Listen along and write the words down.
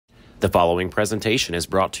The following presentation is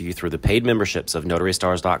brought to you through the paid memberships of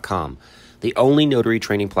NotaryStars.com, the only notary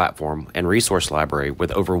training platform and resource library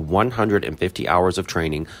with over 150 hours of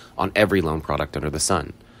training on every loan product under the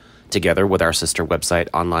sun. Together with our sister website,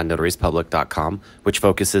 OnlineNotariesPublic.com, which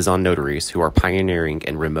focuses on notaries who are pioneering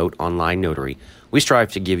in remote online notary, we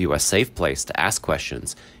strive to give you a safe place to ask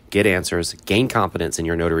questions, get answers, gain confidence in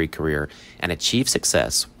your notary career, and achieve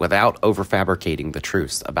success without overfabricating the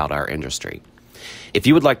truths about our industry. If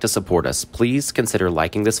you would like to support us, please consider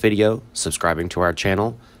liking this video, subscribing to our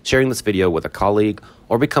channel, sharing this video with a colleague,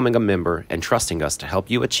 or becoming a member and trusting us to help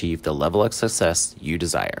you achieve the level of success you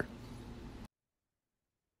desire.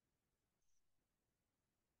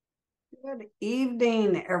 Good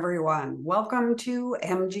evening, everyone. Welcome to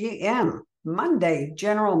MGM. Monday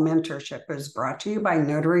General Mentorship is brought to you by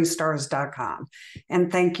NotaryStars.com.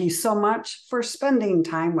 And thank you so much for spending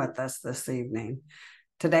time with us this evening.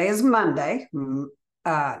 Today is Monday,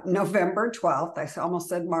 November 12th. I almost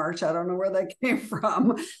said March. I don't know where that came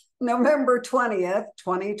from. November 20th,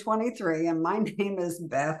 2023. And my name is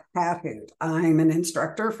Beth Hathoot. I'm an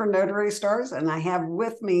instructor for Notary Stars, and I have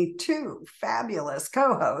with me two fabulous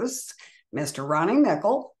co-hosts, Mr. Ronnie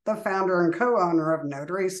Nickel, the founder and co-owner of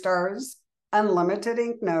Notary Stars, Unlimited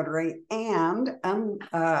Ink Notary, and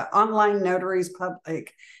Online Notaries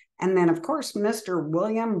Public. And then, of course, Mr.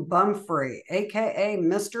 William Bumfrey, aka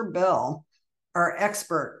Mr. Bill, our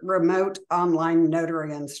expert remote online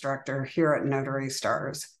notary instructor here at Notary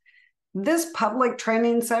Stars. This public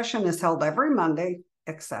training session is held every Monday,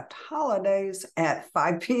 except holidays, at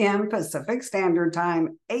 5 p.m. Pacific Standard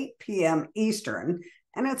Time, 8 p.m. Eastern.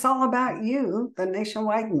 And it's all about you, the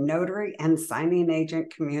nationwide notary and signing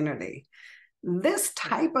agent community. This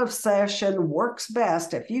type of session works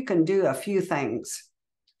best if you can do a few things.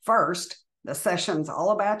 First, the session's all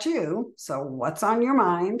about you. So what's on your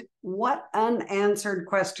mind? What unanswered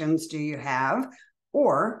questions do you have?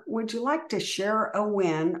 Or would you like to share a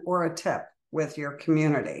win or a tip with your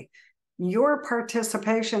community? Your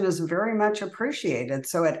participation is very much appreciated.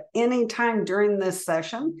 So at any time during this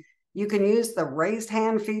session, you can use the raised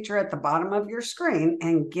hand feature at the bottom of your screen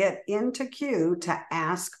and get into queue to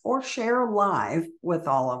ask or share live with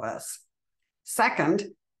all of us. Second,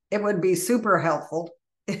 it would be super helpful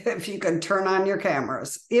if you could turn on your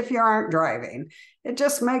cameras if you aren't driving. It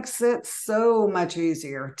just makes it so much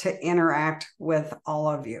easier to interact with all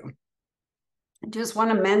of you. I just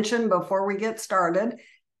want to mention before we get started,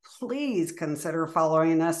 please consider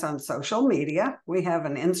following us on social media. We have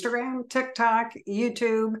an Instagram, TikTok,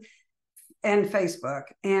 YouTube, and Facebook,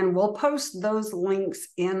 and we'll post those links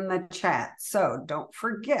in the chat. So don't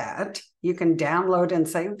forget, you can download and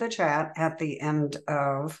save the chat at the end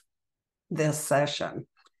of this session.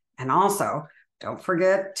 And also, don't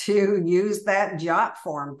forget to use that Jot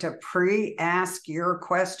form to pre-ask your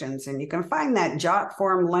questions. And you can find that Jot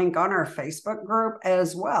form link on our Facebook group,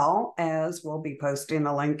 as well as we'll be posting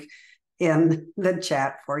a link in the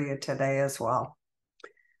chat for you today as well.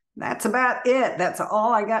 That's about it. That's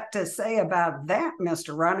all I got to say about that,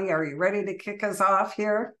 Mr. Ronnie. Are you ready to kick us off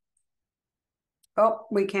here? Oh,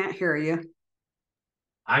 we can't hear you.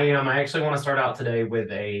 I am. I actually want to start out today with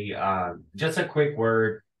just a quick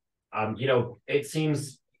word. It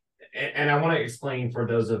seems, and I want to explain for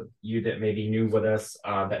those of you that may be new with us,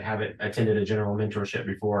 that haven't attended a general mentorship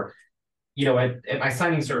before. At my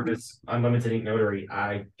signing service, Unlimited Ink Notary,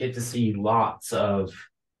 I get to see lots of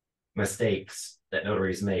mistakes that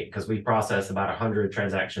notaries make because we process about 100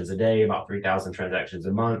 transactions a day, about 3,000 transactions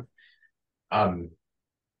a month.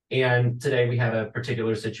 And today we had a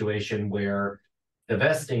particular situation where the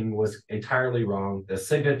vesting was entirely wrong. The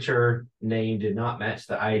signature name did not match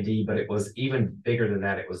the ID, but it was even bigger than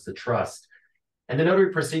that. It was the trust. And the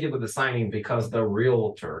notary proceeded with the signing because the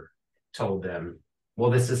realtor told them, well,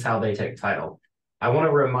 this is how they take title. I want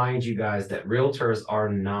to remind you guys that realtors are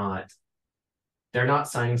not, they're not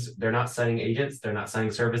signing agents, they're not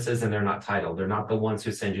signing services, and they're not title. They're not the ones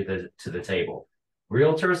who send you to the table.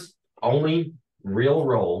 Realtors' only real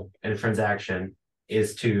role in a transaction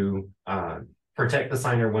is to protect the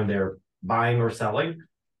signer when they're buying or selling,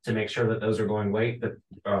 to make sure that those are going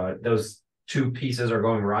that those two pieces are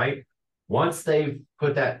going right. Once they've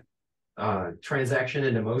put that transaction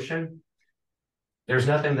into motion, there's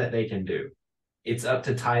nothing that they can do. It's up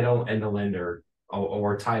to title and the lender,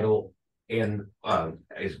 or title and I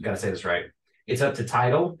gotta say this right. It's up to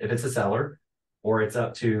title if it's a seller, or it's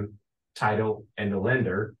up to title and the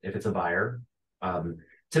lender if it's a buyer,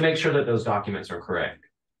 to make sure that those documents are correct.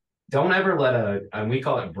 Don't ever let and we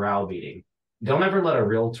call it browbeating. Don't ever let a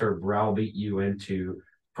realtor browbeat you into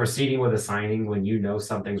proceeding with a signing when you know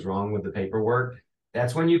something's wrong with the paperwork.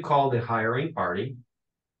 That's when you call the hiring party,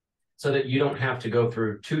 so that you don't have to go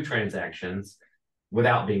through 2 transactions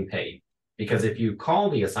without being paid. Because if you call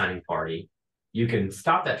the assigning party, you can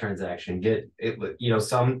stop that transaction, get it.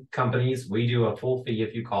 Some companies, we do a full fee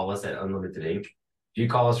if you call us at Unlimited Inc. If you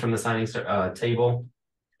call us from the signing table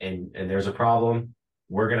and there's a problem,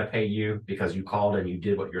 we're going to pay you because you called and you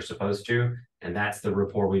did what you're supposed to. And that's the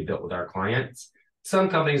rapport we built with our clients. Some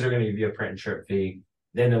companies are going to give you a print and trip fee.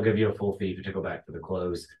 Then they'll give you a full fee to go back to the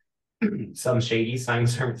close. Some shady signing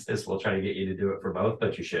services will try to get you to do it for both,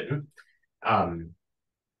 but you shouldn't.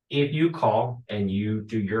 If you call and you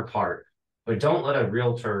do your part, but don't let a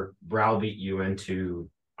realtor browbeat you into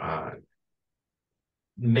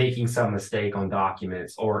making some mistake on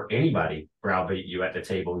documents, or anybody browbeat you at the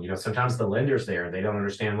table. Sometimes the lender's there, they don't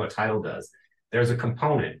understand what title does. There's a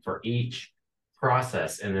component for each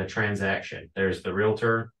process in the transaction. There's the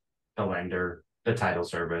realtor, the lender, the title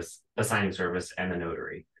service, the signing service, and the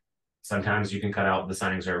notary. Sometimes you can cut out the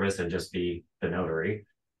signing service and just be the notary.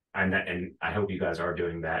 And I hope you guys are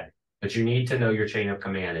doing that. But you need to know your chain of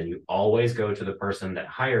command, and you always go to the person that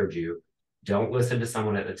hired you. Don't listen to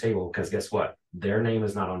someone at the table, because guess what? Their name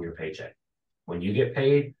is not on your paycheck. When you get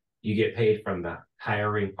paid from the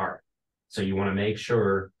hiring part. So you want to make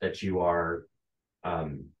sure that you are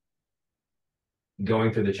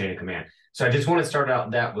going through the chain of command. So I just want to start out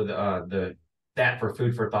that with that for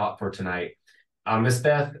food for thought for tonight. Miss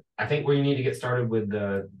Beth, I think we need to get started with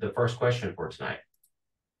the first question for tonight.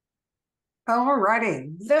 All righty.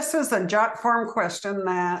 This is a jot form question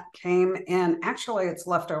that came in. Actually, it's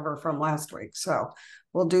left over from last week, so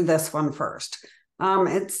we'll do this one first.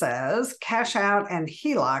 It says, cash out and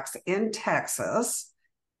HELOCs in Texas.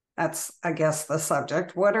 That's, I guess, the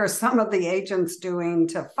subject. What are some of the agents doing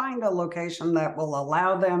to find a location that will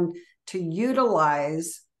allow them to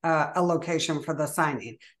utilize a location for the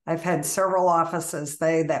signing? I've had several offices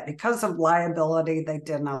say that because of liability, they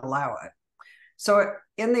didn't allow it. So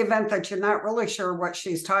in the event that you're not really sure what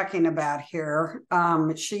she's talking about here,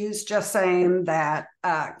 she's just saying that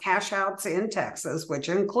cash outs in Texas, which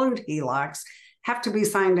include HELOCs, have to be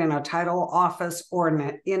signed in a title office or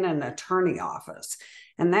in an attorney office.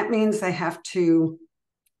 And that means they have to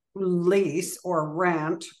lease or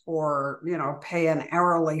rent or, pay an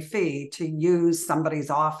hourly fee to use somebody's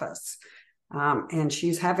office. And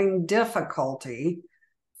she's having difficulty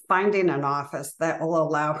finding an office that will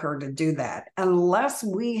allow her to do that. Unless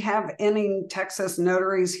we have any Texas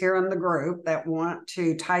notaries here in the group that want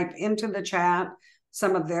to type into the chat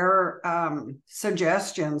some of their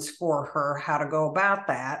suggestions for her how to go about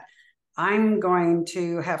that, I'm going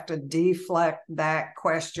to have to deflect that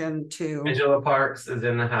question to Angela Parks is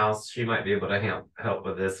in the house. She might be able to help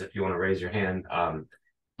with this if you want to raise your hand.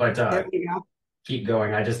 But keep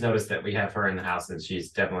going. I just noticed that we have her in the house, and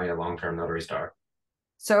she's definitely a long-term notary star.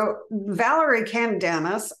 So Valerie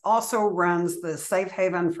Candenas also runs the Safe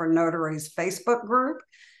Haven for Notaries Facebook group.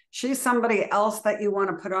 She's somebody else that you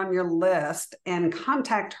want to put on your list and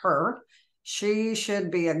contact her. She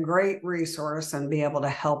should be a great resource and be able to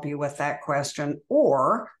help you with that question.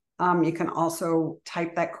 Or you can also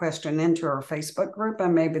type that question into her Facebook group,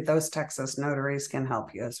 and maybe those Texas notaries can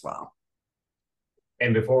help you as well.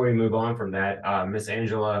 And before we move on from that, Miss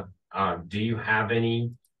Angela, do you have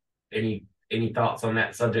any thoughts on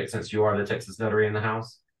that subject, since you are the Texas notary in the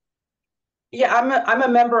house? Yeah, I'm a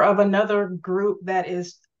member of another group that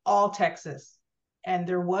is all Texas, and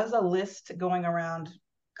there was a list going around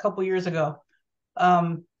a couple years ago,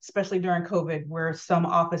 especially during COVID, where some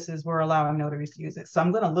offices were allowing notaries to use it. So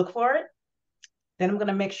I'm going to look for it. Then I'm going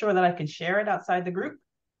to make sure that I can share it outside the group,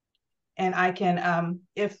 and I can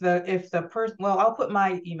if the person, well, I'll put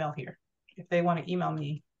my email here if they want to email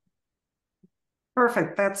me.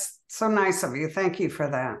 Perfect. That's so nice of you. Thank you for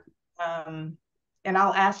that. And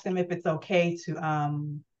I'll ask them if it's okay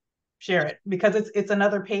to share it, because it's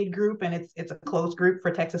another paid group, and it's a closed group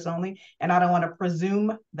for Texas only, and I don't want to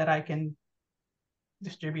presume that I can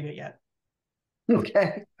distribute it yet.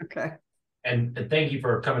 Okay. And thank you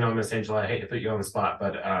for coming on, Miss Angela. I hate to put you on the spot,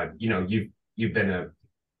 but you've been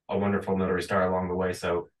a wonderful notary star along the way,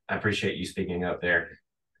 so I appreciate you speaking up there.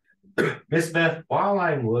 Miss Beth, while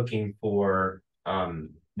I'm looking for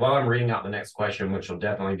while I'm reading out the next question, which will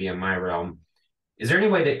definitely be in my realm, is there any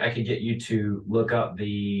way that I could get you to look up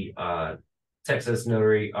the Texas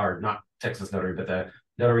Notary, or not Texas Notary, but the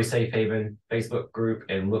Notary Safe Haven Facebook group,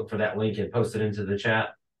 and look for that link and post it into the chat?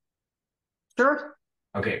 Sure.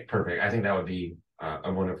 Okay, perfect. I think that would be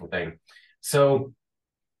a wonderful thing. So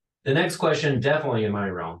the next question, definitely in my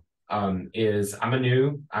realm, is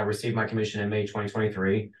I received my commission in May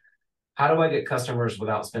 2023. How do I get customers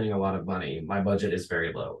without spending a lot of money? My budget is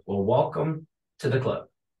very low. Well, welcome to the club.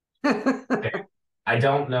 Okay. I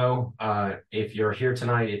don't know if you're here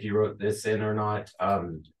tonight, if you wrote this in or not,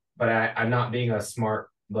 but I'm not being a smart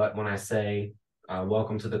butt when I say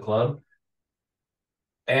welcome to the club.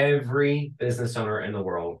 Every business owner in the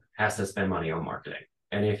world has to spend money on marketing.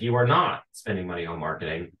 And if you are not spending money on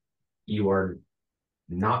marketing, you are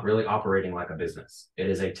not really operating like a business. It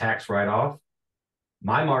is a tax write-off.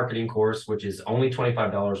 My marketing course, which is only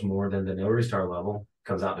 $25 more than the Notary Star level,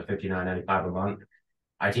 comes out to $59.95 a month.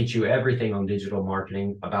 I teach you everything on digital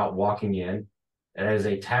marketing about walking in. It is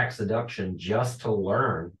a tax deduction just to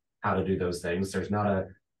learn how to do those things. There's not a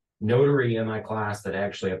notary in my class that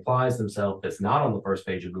actually applies themselves that's not on the first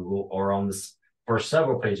page of Google or on the first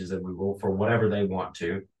several pages of Google for whatever they want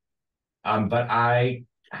to. But I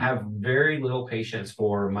have very little patience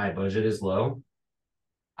for my budget is low.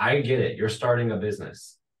 I get it. You're starting a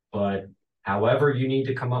business, but however you need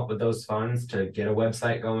to come up with those funds to get a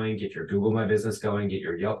website going, get your Google My Business going, get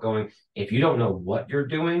your Yelp going. If you don't know what you're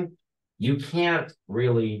doing, you can't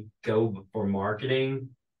really go for marketing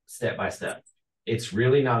step by step. It's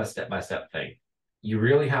really not a step-by-step thing. You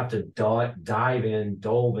really have to dive in,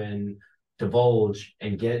 divulge,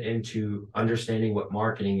 and get into understanding what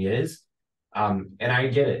marketing is. And I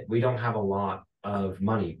get it. We don't have a lot of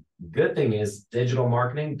money. Good thing is digital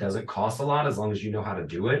marketing doesn't cost a lot as long as you know how to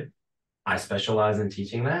do it. I specialize in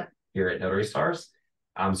teaching that here at Notary Stars.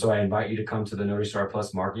 So I invite you to come to the Notary Star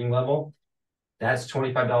Plus marketing level. That's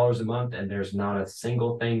 $25 a month, and there's not a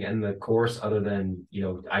single thing in the course other than,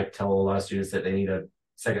 I tell a lot of students that they need a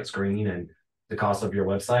second screen and the cost of your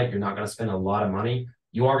website. You're not going to spend a lot of money.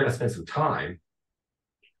 You are going to spend some time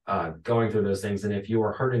going through those things. And if you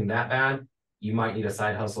are hurting that bad, you might need a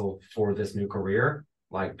side hustle for this new career,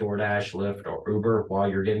 like DoorDash, Lyft, or Uber while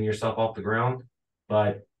you're getting yourself off the ground.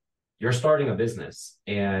 But you're starting a business,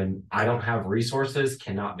 and I don't have resources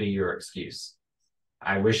cannot be your excuse.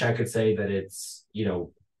 I wish I could say that it's,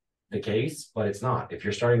 the case, but it's not. If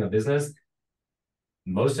you're starting a business,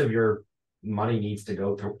 most of your money needs to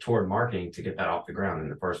go toward marketing to get that off the ground in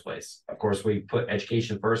the first place. Of course, we put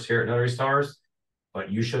education first here at Notary Stars,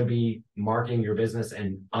 but you should be marketing your business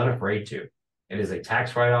and unafraid to. It is a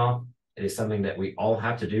tax write-off. It is something that we all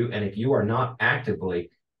have to do. And if you are not actively,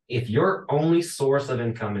 if your only source of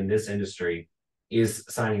income in this industry is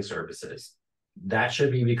signing services, that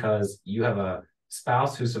should be because you have a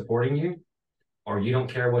spouse who's supporting you, or you don't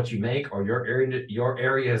care what you make, or your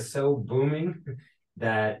area is so booming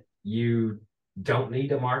that you don't need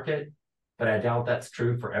to market. But I doubt that's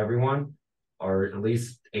true for everyone, or at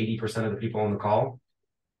least 80% of the people on the call.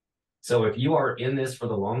 So if you are in this for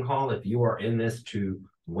the long haul, if you are in this to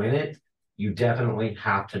win it, you definitely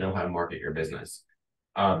have to know how to market your business.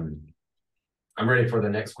 I'm ready for the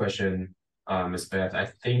next question, Ms. Beth. I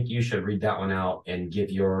think you should read that one out and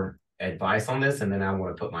give your advice on this, and then I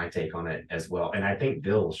want to put my take on it as well. And I think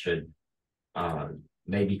Bill should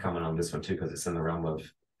maybe comment on this one too, because it's in the realm of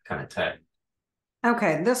kind of tech.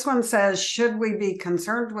 Okay, this one says, should we be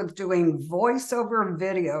concerned with doing voiceover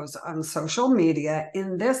videos on social media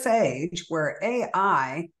in this age where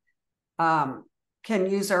AI can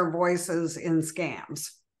use our voices in scams?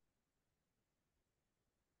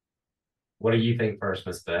 What do you think first,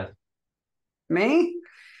 Ms. Beth? Me?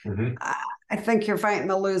 Mm-hmm. I think you're fighting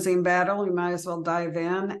a losing battle. You might as well dive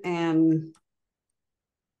in, and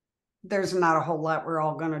there's not a whole lot we're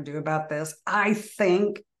all going to do about this. I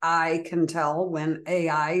think I can tell when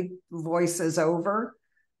AI voices over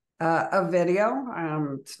a video.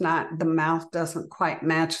 It's not, the mouth doesn't quite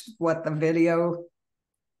match what the video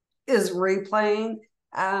is replaying.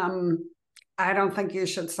 I don't think you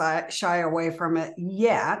should shy away from it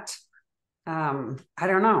yet. I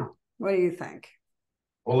don't know. What do you think?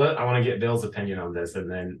 Well, I want to get Bill's opinion on this, and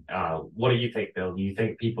then what do you think, Bill? Do you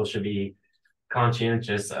think people should be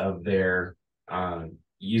conscientious of their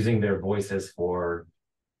using their voices for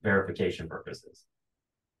verification purposes?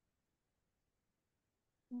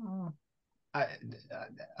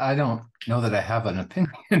 I don't know that I have an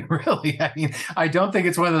opinion, really. I mean, I don't think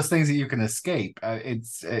it's one of those things that you can escape.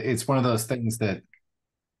 It's one of those things that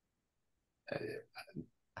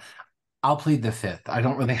I'll plead the fifth. I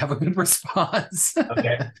don't really have a good response.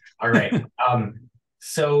 Okay. All right.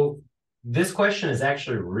 So this question is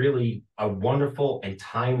actually really a wonderful and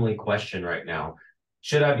timely question right now.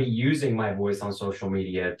 Should I be using my voice on social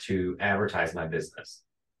media to advertise my business?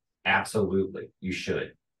 Absolutely, you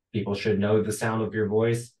should. People should know the sound of your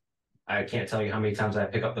voice. I can't tell you how many times I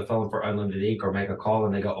pick up the phone for Unlimited Ink or make a call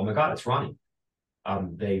and they go, oh my God, it's Ronnie.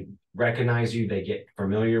 They recognize you, they get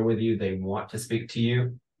familiar with you, they want to speak to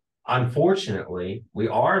you. Unfortunately, we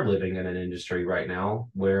are living in an industry right now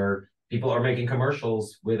where people are making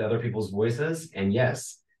commercials with other people's voices. And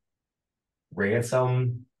yes,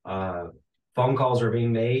 ransom phone calls are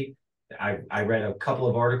being made. I read a couple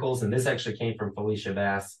of articles, and this actually came from Felicia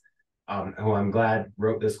Bass, who I'm glad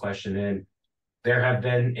wrote this question in. There have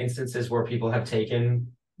been instances where people have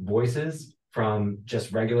taken voices from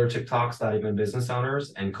just regular TikToks, not even business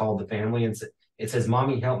owners, and called the family and it says,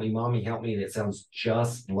 "Mommy, help me, mommy, help me." And it sounds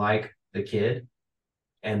just like the kid.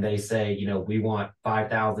 And they say, you know, we want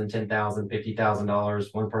 $5,000, $10,000,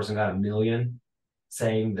 $50,000. One person got $1 million,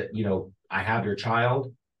 saying that, you know, I have your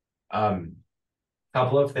child.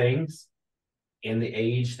 Couple of things. In the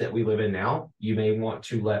age that we live in now, you may want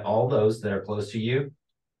to let all those that are close to you,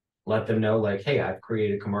 let them know, like, hey, I've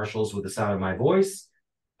created commercials with the sound of my voice,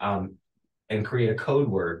 and create a code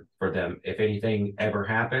word for them. If anything ever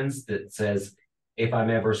happens that says, if I'm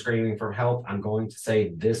ever screaming for help, I'm going to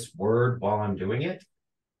say this word while I'm doing it.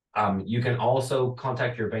 You can also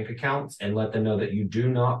contact your bank accounts and let them know that you do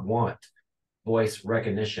not want voice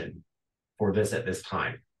recognition for this at this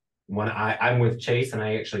time. When I'm with Chase and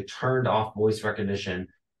I actually turned off voice recognition,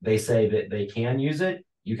 they say that they can use it.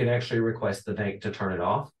 You can actually request the bank to turn it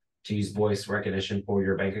off to use voice recognition for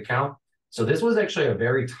your bank account. So this was actually a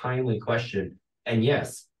very timely question. And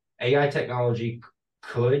yes, AI technology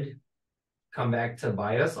could come back to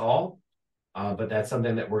bite us all, but that's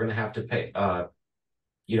something that we're going to have to pay,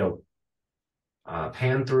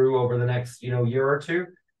 pan through over the next, year or two.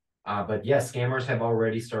 But yes, scammers have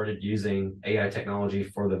already started using AI technology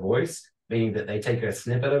for the voice, meaning that they take a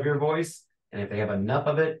snippet of your voice, and if they have enough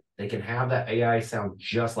of it, they can have that AI sound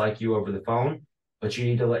just like you over the phone. But you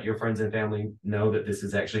need to let your friends and family know that this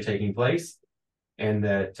is actually taking place, and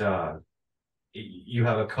that you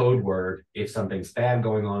have a code word if something's bad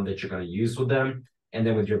going on that you're going to use with them, and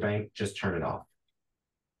then with your bank, just turn it off.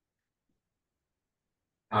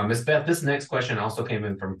 Ms. Beth, this next question also came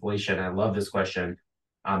in from Felicia, and I love this question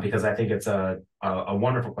because I think it's a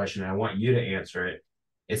wonderful question, and I want you to answer it.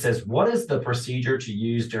 It says, what is the procedure to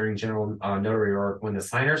use during general notary work when the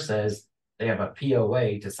signer says they have a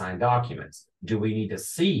POA to sign documents? Do we need to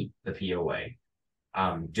see the POA?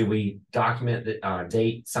 Do we document the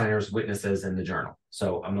date, signers, witnesses in the journal?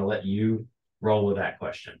 So I'm going to let you roll with that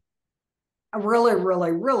question. A really,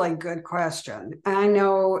 really, really good question. I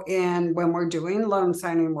know when we're doing loan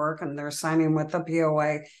signing work and they're signing with the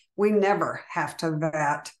POA, we never have to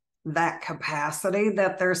vet that capacity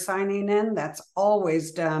that they're signing in. That's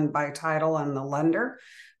always done by title and the lender.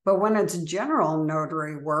 But when it's general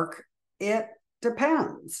notary work, it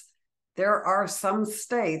depends. There are some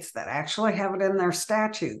states that actually have it in their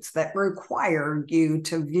statutes that require you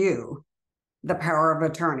to view the power of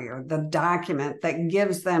attorney or the document that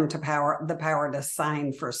gives them the power to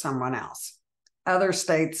sign for someone else. Other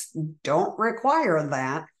states don't require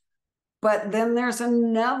that. But then there's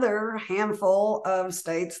another handful of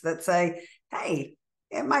states that say, hey,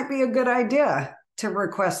 it might be a good idea to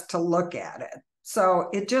request to look at it. So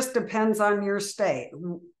it just depends on your state.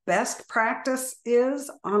 Best practice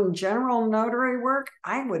is on general notary work,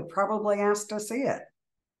 I would probably ask to see it,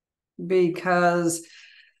 because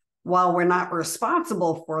while we're not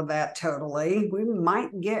responsible for that totally, we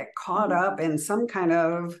might get caught up in some kind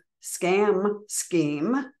of scam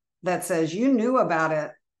scheme that says you knew about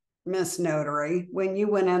it, Miss Notary, when you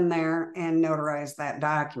went in there and notarized that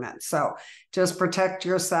document. So just protect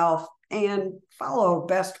yourself and follow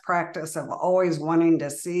best practice of always wanting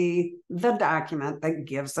to see the document that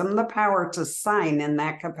gives them the power to sign in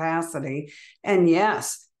that capacity. And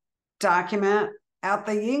yes, document out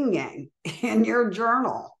the yin yang in your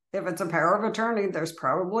journal. If it's a power of attorney, there's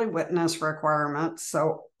probably witness requirements.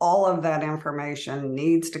 So all of that information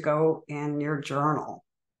needs to go in your journal.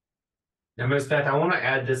 Now, Ms. Beth, I want to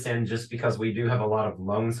add this in just because we do have a lot of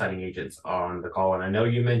loan signing agents on the call, and I know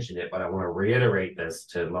you mentioned it, but I want to reiterate this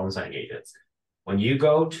to loan signing agents. When you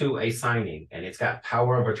go to a signing and it's got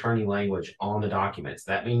power of attorney language on the documents,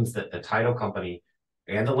 that means that the title company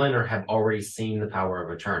and the lender have already seen the power of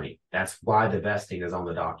attorney. That's why the vesting is on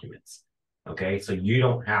the documents. Okay, so you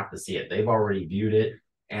don't have to see it. They've already viewed it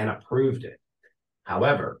and approved it.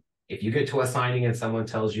 However, if you get to a signing and someone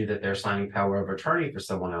tells you that they're signing power of attorney for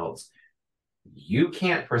someone else, you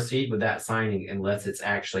can't proceed with that signing unless it's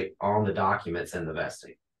actually on the documents in the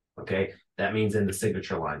vesting. Okay, that means in the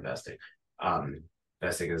signature line vesting.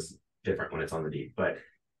 Vesting is different when it's on the deed, but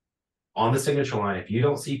on the signature line, if you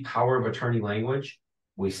don't see power of attorney language,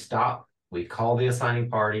 we stop, we call the assigning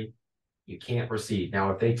party, you can't proceed.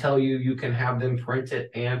 Now, if they tell you you can have them print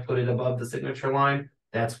it and put it above the signature line,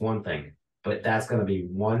 that's one thing, but that's going to be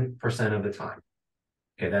 1% of the time.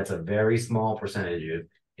 Okay, that's a very small percentage.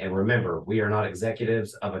 And remember, we are not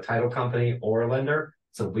executives of a title company or a lender,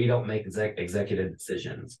 so we don't make executive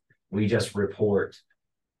decisions. We just report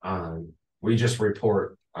We just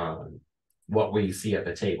report what we see at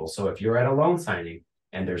the table. So if you're at a loan signing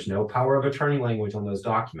and there's no power of attorney language on those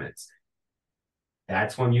documents,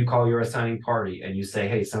 that's when you call your assigning party and you say,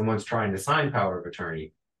 hey, someone's trying to sign power of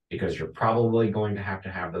attorney, because you're probably going to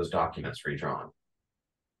have those documents redrawn.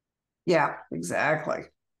 Yeah, exactly.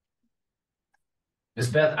 Ms.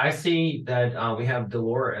 Beth, I see that we have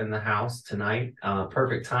Delora in the house tonight.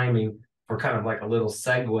 Perfect timing for kind of like a little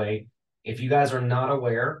segue. If you guys are not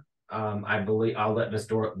aware, I believe I'll let Ms.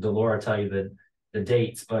 Delora tell you the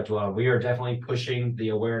dates, but we are definitely pushing the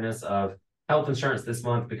awareness of health insurance this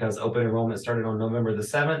month, because open enrollment started on November the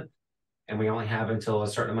 7th, and we only have until a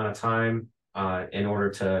certain amount of time in order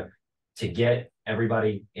to get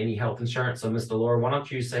everybody any health insurance. So Ms. Delora, why don't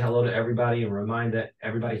you say hello to everybody and remind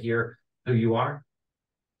everybody here who you are?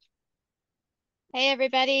 Hey,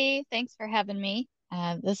 everybody. Thanks for having me.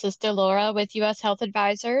 This is Delora with U.S. Health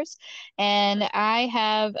Advisors, and I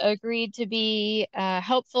have agreed to be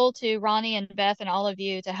helpful to Ronnie and Beth and all of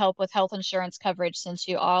you to help with health insurance coverage, since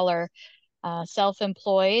you all are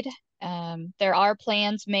self-employed. There are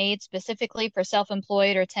plans made specifically for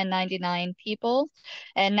self-employed or 1099 people,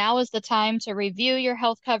 and now is the time to review your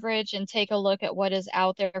health coverage and take a look at what is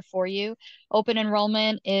out there for you. Open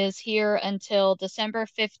enrollment is here until December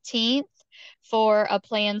 15th. For a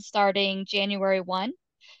plan starting January 1.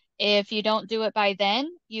 If you don't do it by then,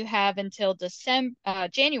 you have until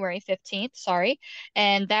January 15th, sorry,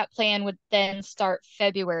 and that plan would then start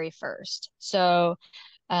February 1st. So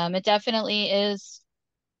it definitely is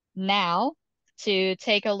now to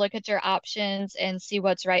take a look at your options and see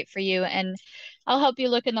what's right for you. And I'll help you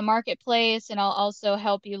look in the marketplace, and I'll also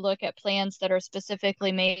help you look at plans that are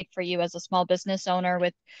specifically made for you as a small business owner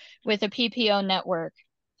with a PPO network.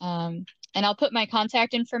 And I'll put my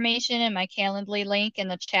contact information and my Calendly link in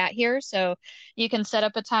the chat here, so you can set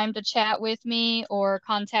up a time to chat with me or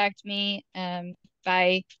contact me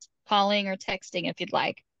by calling or texting if you'd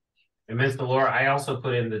like. And Ms. Delora, I also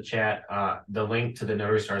put in the chat the link to the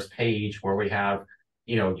Notary Stars page where we have,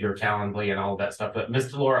 your Calendly and all of that stuff. But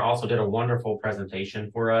Ms. Delora also did a wonderful presentation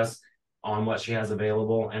for us on what she has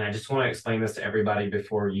available. And I just want to explain this to everybody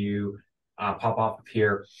before you pop off of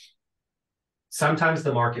here. Sometimes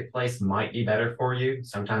the marketplace might be better for you.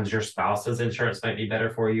 Sometimes your spouse's insurance might be better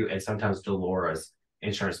for you. And sometimes Delora's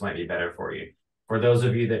insurance might be better for you. For those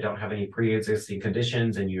of you that don't have any pre-existing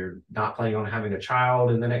conditions and you're not planning on having a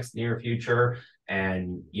child in the next near future,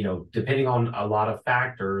 and, depending on a lot of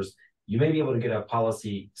factors, you may be able to get a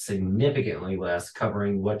policy significantly less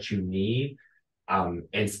covering what you need,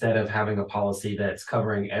 instead of having a policy that's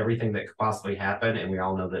covering everything that could possibly happen. And we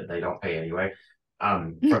all know that they don't pay anyway.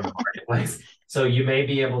 From the marketplace. So you may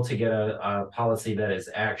be able to get a policy that is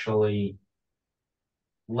actually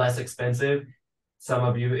less expensive. Some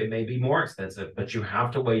of you, it may be more expensive, but you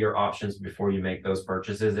have to weigh your options before you make those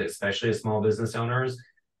purchases, especially as small business owners.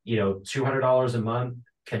 $200 a month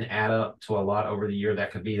can add up to a lot over the year.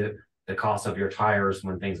 That could be the cost of your tires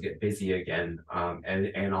when things get busy again,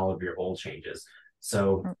 and all of your oil changes.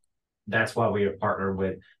 So that's why we have partnered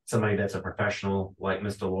with somebody that's a professional like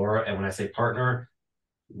Ms. Delora. And when I say partner,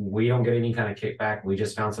 we don't get any kind of kickback. We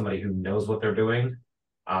just found somebody who knows what they're doing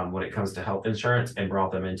when it comes to health insurance and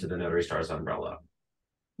brought them into the Notary Stars umbrella.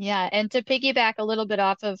 Yeah, and to piggyback a little bit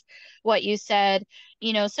off of what you said,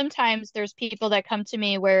 sometimes there's people that come to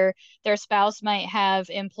me where their spouse might have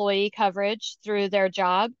employee coverage through their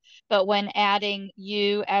job, but when adding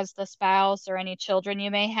you as the spouse or any children you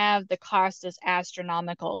may have, the cost is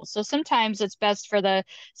astronomical. So sometimes it's best for the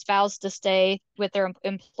spouse to stay with their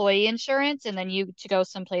employee insurance and then you to go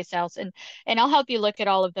someplace else. And I'll help you look at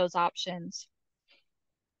all of those options.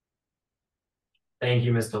 Thank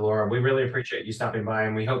you, Ms. Delora. We really appreciate you stopping by,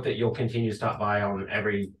 and we hope that you'll continue to stop by on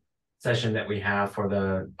every session that we have for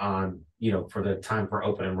the for the time for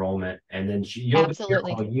open enrollment. And then you'll be here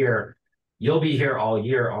all year. You'll be here all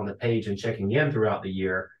year on the page and checking in throughout the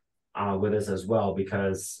year with us as well,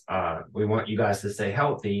 because we want you guys to stay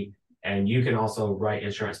healthy, and you can also write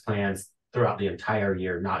insurance plans throughout the entire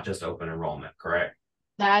year, not just open enrollment, correct?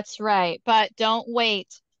 That's right. But don't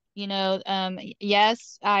wait.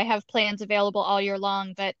 Yes, I have plans available all year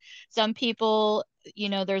long, but some people,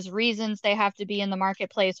 there's reasons they have to be in the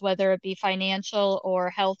marketplace, whether it be financial or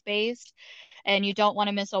health-based, and you don't want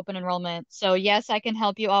to miss open enrollment. So yes, I can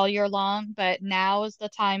help you all year long, but now is the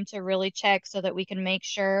time to really check so that we can make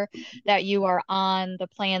sure that you are on the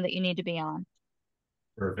plan that you need to be on.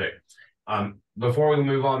 Perfect. Before we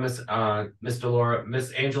move on, Miss Delora,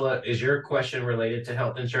 Miss Angela, is your question related to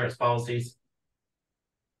health insurance policies?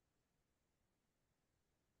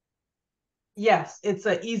 Yes, it's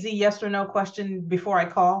an easy yes or no question before I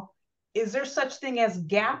call. is there such thing as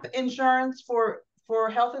gap insurance for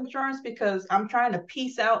health insurance? Because I'm trying to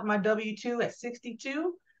piece out my W-2 at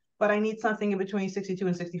 62, but I need something in between 62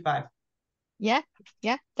 and 65. Yeah,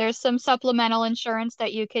 yeah. There's some supplemental insurance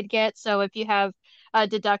that you could get. So if you have a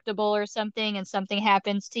deductible or something and something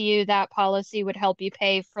happens to you, that policy would help you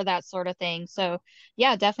pay for that sort of thing. So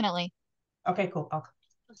yeah, definitely. Okay, cool. All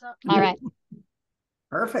right.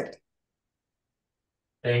 Perfect.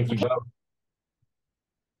 Thank you Okay. both.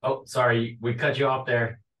 Oh, sorry, we cut you off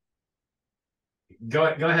there. Go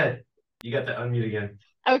ahead. You got to unmute again.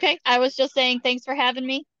 Okay. I was just saying thanks for having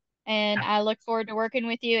me, and I look forward to working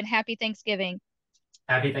with you, and happy Thanksgiving.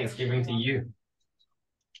 Happy Thanksgiving to you.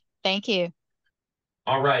 Thank you.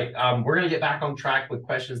 All right. We're gonna get back on track with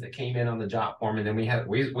questions that came in on the job form, and then we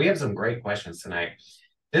have some great questions tonight.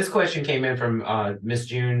 This question came in from Miss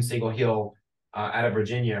June Siegel Hill out of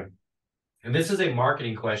Virginia. And this is a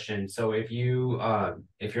marketing question. So if you're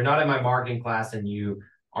not in my marketing class and you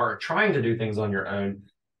are trying to do things on your own,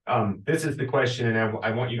 this is the question, and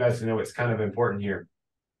I want you guys to know it's kind of important here.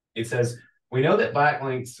 It says, we know that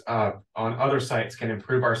backlinks on other sites can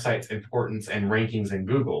improve our site's importance and rankings in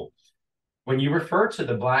Google. When you refer to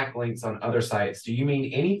the backlinks on other sites, do you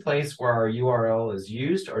mean any place where our URL is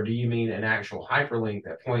used, or do you mean an actual hyperlink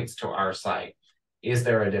that points to our site? Is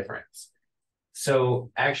there a difference? So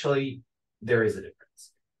actually, there is a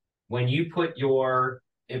difference. When you put your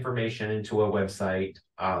information into a website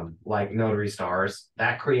like Notary Stars,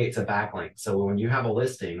 that creates a backlink. So when you have a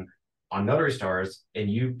listing on Notary Stars and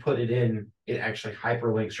you put it in, it actually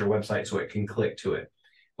hyperlinks your website so it can click to it.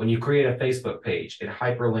 When you create a Facebook page, it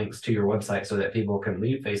hyperlinks to your website so that people can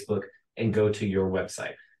leave Facebook and go to your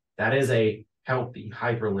website. That is a healthy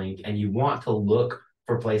hyperlink, and you want to look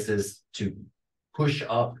for places to push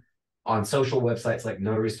up on social websites like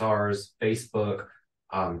Notary Stars, Facebook,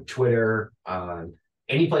 Twitter,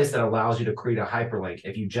 any place that allows you to create a hyperlink.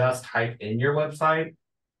 If you just type in your website,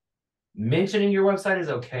 mentioning your website is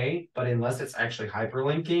okay, but unless it's actually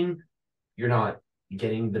hyperlinking, you're not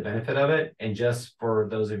getting the benefit of it. And just for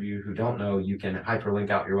those of you who don't know, you can hyperlink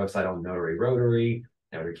out your website on Notary Rotary,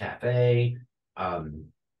 Notary Cafe,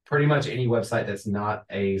 pretty much any website that's not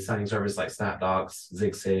a signing service like SnapDocs,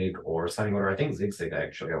 ZigSig, or Signing Order. I think ZigSig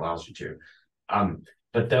actually allows you to.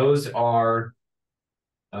 But those are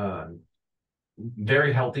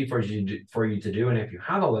very healthy for you to do. And if you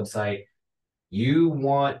have a website, you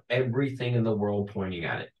want everything in the world pointing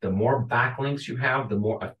at it. The more backlinks you have, the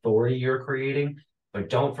more authority you're creating. But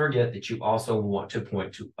don't forget that you also want to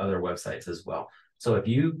point to other websites as well. So if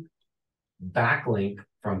you backlink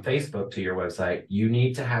from Facebook to your website, you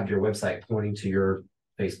need to have your website pointing to your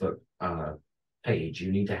Facebook page.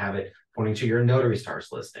 You need to have it pointing to your Notary Stars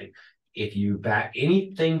listing. If you back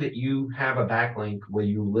anything that you have a backlink where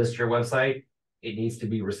you list your website, it needs to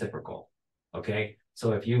be reciprocal. Okay.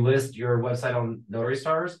 So if you list your website on Notary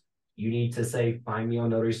Stars, you need to say, find me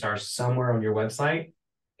on Notary Stars somewhere on your website.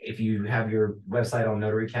 If you have your website on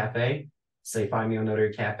Notary Cafe, say, find me on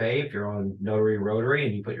Notary Cafe. If you're on Notary Rotary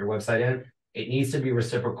and you put your website in, it needs to be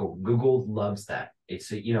reciprocal. Google loves that. It's,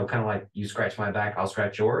 kind of like you scratch my back, I'll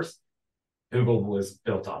scratch yours. Google was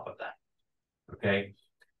built off of that. Okay.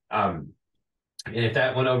 And if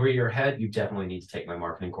that went over your head, you definitely need to take my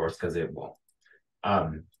marketing course, because it won't.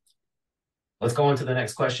 Let's go on to the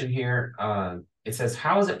next question here. It says,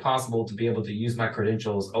 how is it possible to be able to use my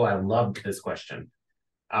credentials? Oh, I loved this question.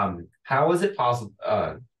 How is it possible?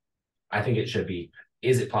 I think it should be,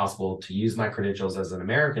 is it possible to use my credentials as an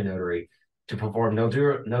American notary to perform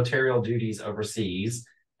notarial duties overseas?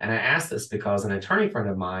 And I asked this because an attorney friend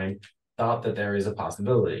of mine thought that there is a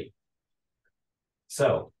possibility.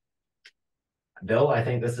 So, Bill, I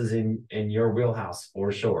think this is in your wheelhouse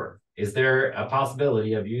for sure. Is there a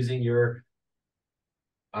possibility of using your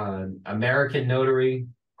American notary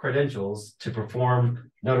credentials to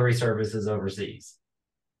perform notary services overseas?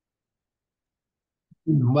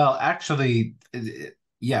 Well, actually,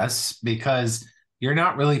 yes, because you're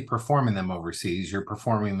not really performing them overseas. You're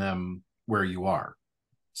performing them where you are.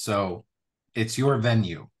 So it's your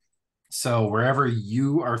venue. So wherever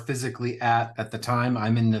you are physically at the time,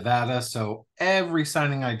 I'm in Nevada. So every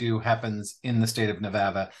signing I do happens in the state of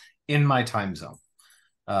Nevada in my time zone.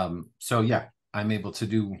 So yeah, I'm able to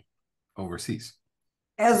do overseas.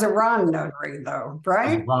 As a Ron notary, though,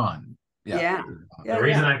 right? Ron. Yeah. The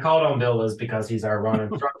reason I called on Bill is because he's our Ron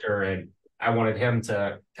instructor, and I wanted him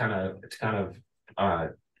to kind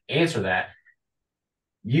of answer that.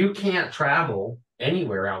 You can't travel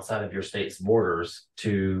anywhere outside of your state's borders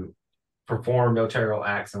to perform notarial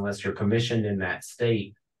acts unless you're commissioned in that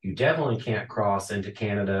state. You definitely can't cross into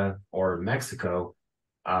Canada or Mexico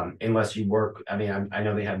unless you work. I mean, I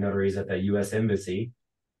know they have notaries at the U.S. Embassy,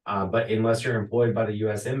 but unless you're employed by the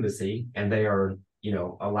U.S. Embassy and they are,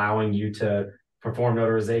 allowing you to perform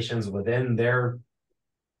notarizations within their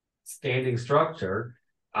standing structure,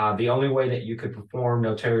 the only way that you could perform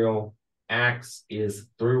notarial acts is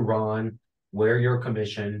through RON, where you're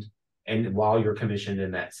commissioned and while you're commissioned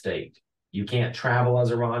in that state. You can't travel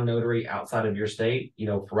as a RON notary outside of your state.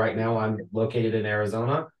 For right now, I'm located in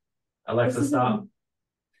Arizona. Alexa, stop.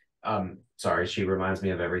 Sorry, she reminds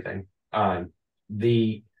me of everything.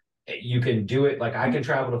 You can do it, like I can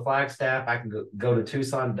travel to Flagstaff, I can go to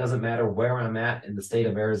Tucson. It doesn't matter where I'm at in the state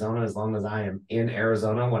of Arizona, as long as I am in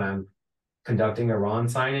Arizona when I'm conducting a RON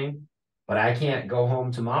signing. But I can't go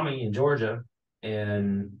home to mommy in Georgia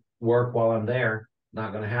and work while I'm there.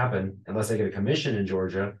 Not going to happen unless I get a commission in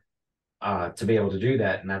Georgia to be able to do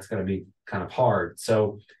that. And that's going to be kind of hard.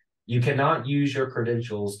 So you cannot use your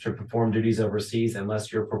credentials to perform duties overseas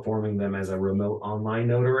unless you're performing them as a remote online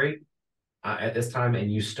notary at this time.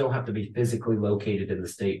 And you still have to be physically located in the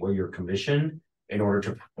state where you're commissioned in order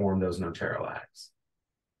to perform those notarial acts.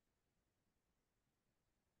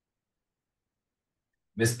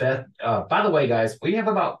 Miss Beth, by the way, guys, we have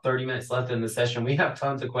about 30 minutes left in the session. We have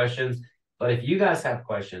tons of questions, but if you guys have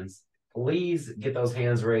questions, please get those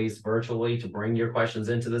hands raised virtually to bring your questions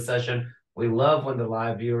into the session. We love when the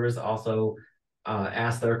live viewers also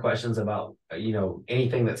ask their questions about,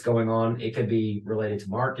 anything that's going on. It could be related to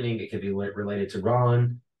marketing. It could be related to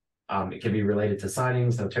RON. It could be related to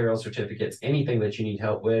signings, notarial certificates, anything that you need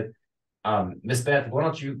help with. Miss Beth, why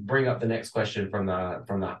don't you bring up the next question from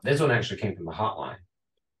the, this one actually came from the hotline.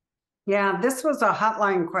 Yeah, this was a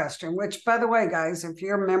hotline question, which, by the way, guys, if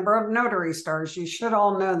you're a member of Notary Stars, you should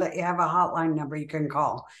all know that you have a hotline number you can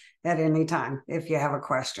call at any time if you have a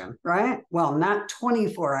question, right? Well, not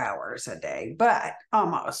 24 hours a day, but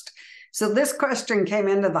almost. So this question came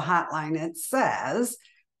into the hotline. It says,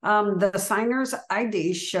 the signer's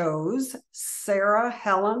ID shows Sarah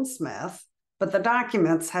Helen Smith, but the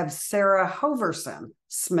documents have Sarah Hoverson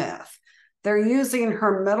Smith. They're using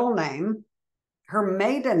her middle name, her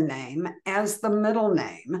maiden name, as the middle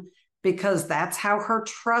name, because that's how her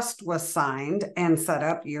trust was signed and set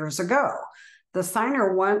up years ago. The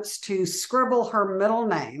signer wants to scribble her middle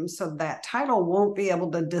name so that title won't be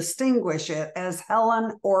able to distinguish it as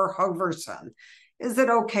Helen or Hoverson. Is it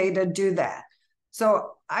okay to do that?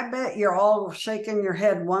 So I bet you're all shaking your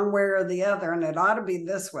head one way or the other, and it ought to be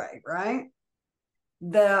this way, right?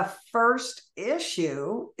 The first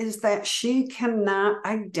issue is that she cannot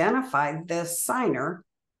identify this signer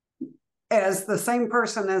as the same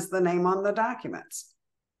person as the name on the documents.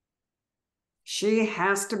 She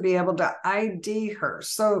has to be able to ID her.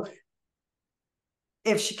 So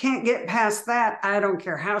if she can't get past that, I don't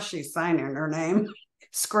care how she's signing her name,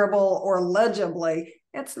 scribble or legibly,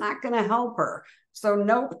 it's not going to help her. So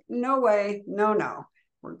nope, no way, no.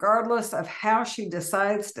 Regardless of how she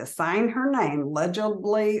decides to sign her name,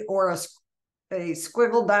 legibly or a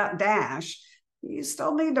squiggle dot dash, you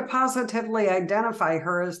still need to positively identify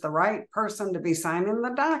her as the right person to be signing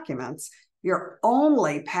the documents. Your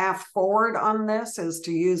only path forward on this is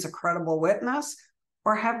to use a credible witness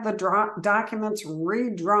or have the documents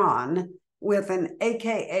redrawn with an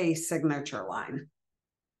AKA signature line.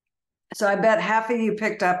 So I bet half of you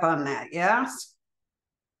picked up on that, yes?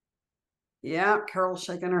 Yeah, Carol's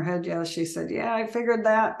shaking her head. Yeah, she said, yeah, I figured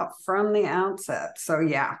that from the outset. So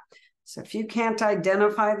yeah, so if you can't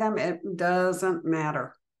identify them, it doesn't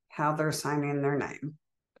matter how they're signing their name.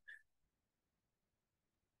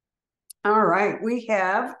 All right, we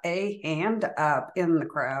have a hand up in the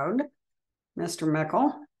crowd. Mr. Mickle.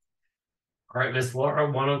 All right, Miss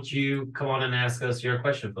Laura, why don't you come on and ask us your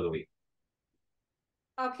question for the week?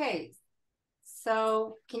 Okay,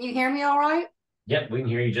 so can you hear me all right? Yep, we can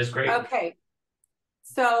hear you just great. Okay,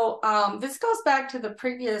 so this goes back to the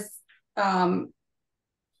previous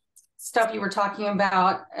stuff you were talking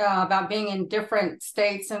about being in different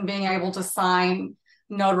states and being able to sign,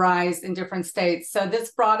 notarize in different states. So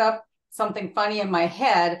this brought up something funny in my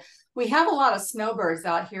head. We have a lot of snowbirds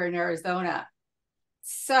out here in Arizona.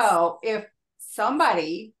 So if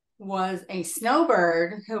somebody was a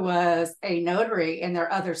snowbird who was a notary in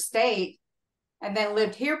their other state and then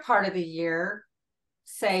lived here part of the year,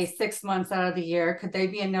 say 6 months out of the year, could they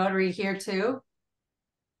be a notary here too?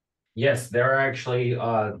 Yes, there are actually,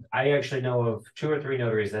 I actually know of 2 or 3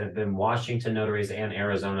 notaries that have been Washington notaries and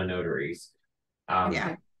Arizona notaries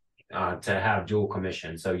to have dual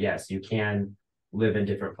commission. So yes, you can live in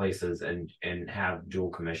different places and have dual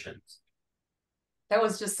commissions. That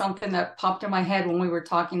was just something that popped in my head when we were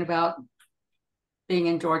talking about being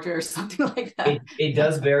in Georgia or something like that. It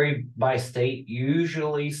does vary by state.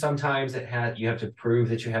 Usually, sometimes you have to prove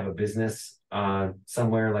that you have a business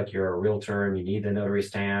somewhere, like you're a realtor and you need the notary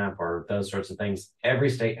stamp or those sorts of things. Every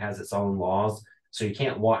state has its own laws, so you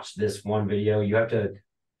can't watch this one video. You have to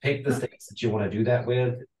pick the states that you want to do that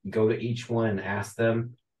with, go to each one and ask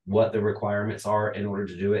them what the requirements are in order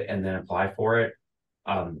to do it, and then apply for it.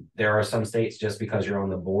 There are some states, just because you're on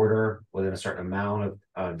the border within a certain amount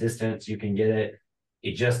of distance, you can get it.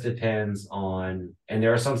 It just depends on, and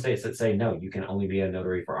there are some states that say, no, you can only be a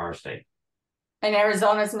notary for our state. And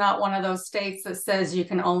Arizona is not one of those states that says you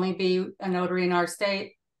can only be a notary in our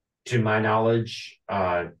state? To my knowledge,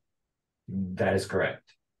 that is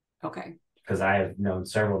correct. Okay. Because I have known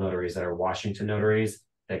several notaries that are Washington notaries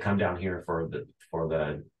that come down here for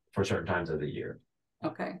certain times of the year.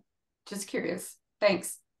 Okay. Just curious.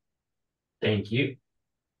 Thanks. Thank you.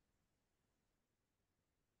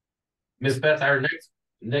 Ms. Beth, our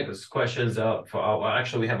next question is well,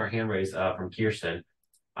 actually, we have our hand raised from Kirsten.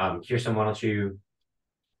 Kirsten, why don't you?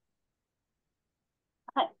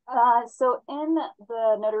 Hi. So in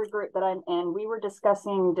the notary group that I'm in, we were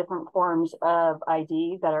discussing different forms of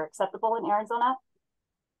ID that are acceptable in Arizona.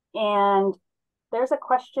 And there's a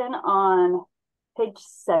question on page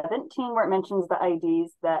 17 where it mentions the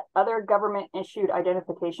IDs, that other government issued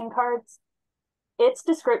identification cards. Its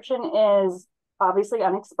description is obviously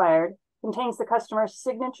unexpired, contains the customer's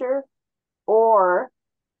signature or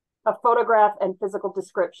a photograph and physical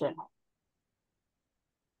description.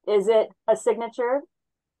 Is it a signature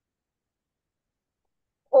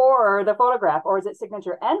or the photograph, or is it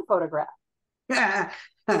signature and photograph?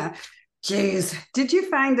 Geez, did you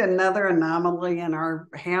find another anomaly in our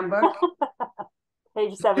handbook?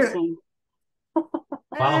 Page 17.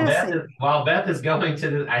 While Beth is going to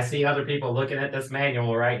the, I see other people looking at this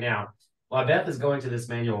manual right now. While Beth is going to this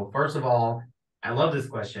manual, first of all, I love this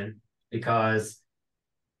question, because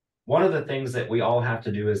one of the things that we all have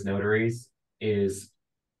to do as notaries is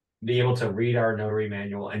be able to read our notary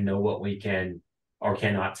manual and know what we can or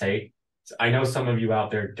cannot take. So I know some of you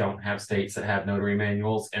out there don't have states that have notary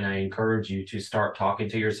manuals, and I encourage you to start talking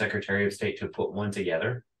to your Secretary of State to put one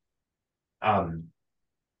together. I'm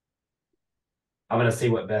going to see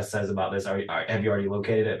what Beth says about this. Have you already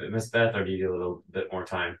located it, Miss Beth, or do you need a little bit more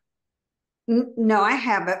time? No, I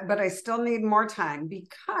have it, but I still need more time,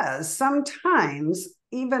 because sometimes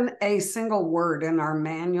even a single word in our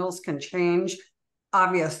manuals can change,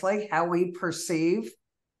 obviously, how we perceive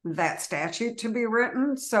that statute to be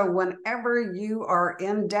written. So whenever you are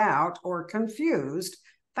in doubt or confused,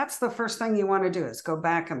 that's the first thing you want to do, is go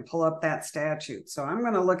back and pull up that statute. So I'm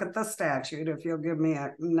going to look at the statute, if you'll give me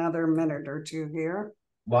another minute or two here.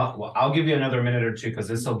 Well, I'll give you another minute or two, because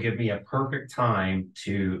this will give me a perfect time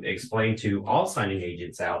to explain to all signing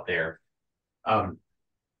agents out there.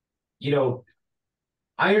 You know,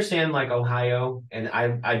 I understand, like Ohio, and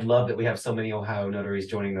I'd love that we have so many Ohio notaries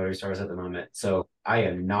joining Notary Stars at the moment. So I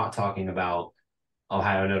am not talking about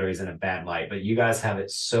Ohio notaries in a bad light, but you guys have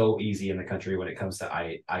it so easy in the country when it comes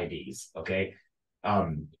to IDs. Okay.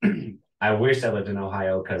 I wish I lived in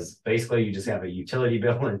Ohio, because basically you just have a utility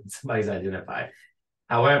bill and somebody's identified.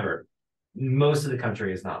 However, most of the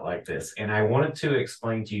country is not like this. And I wanted to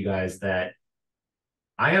explain to you guys that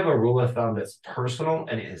I have a rule of thumb that's personal,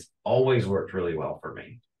 and it has always worked really well for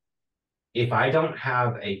me. If I don't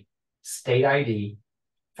have a state ID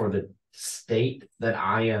for the state that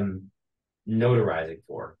I am notarizing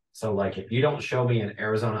for, so like if you don't show me an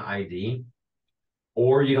Arizona ID,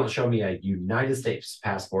 or you don't show me a United States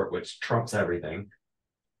passport, which trumps everything,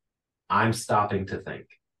 I'm stopping to think,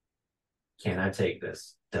 can I take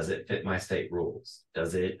this? Does it fit my state rules?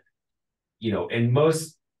 Does it, and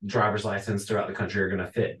most driver's license throughout the country are going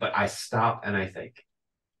to fit, but I stop and I think,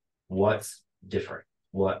 what's different?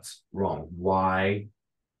 What's wrong? Why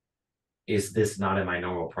is this not in my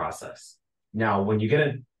normal process? Now, when you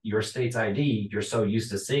get your state's ID, you're so used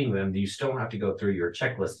to seeing them, you still have to go through your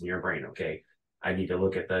checklist in your brain. Okay, I need to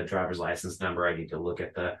look at the driver's license number. I need to look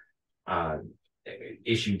at the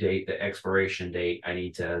issue date, the expiration date. I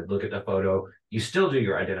need to look at the photo. You still do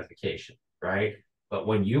your identification, right? But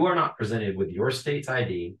when you are not presented with your state's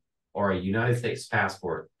ID or a United States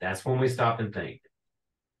passport, that's when we stop and think,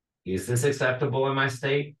 is this acceptable in my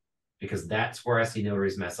state? Because that's where I see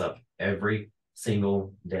notaries mess up every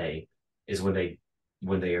single day, is when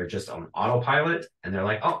they are just on autopilot and they're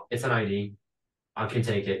like, oh, it's an ID, I can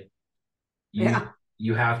take it.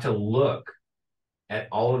 You have to look at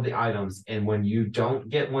all of the items, and when you don't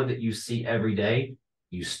get one that you see every day,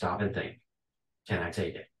 you stop and think, can I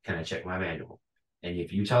take it? Can I check my manual? And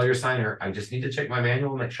if you tell your signer, I just need to check my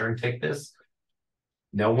manual, make sure and take this,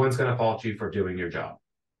 No one's going to fault you for doing your job.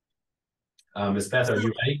 Ms. Beth, are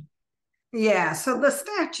you ready? Yeah, so the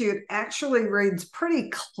statute actually reads pretty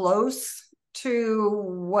close to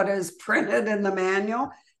what is printed in the manual.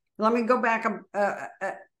 Let me go back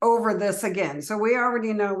over this again. So we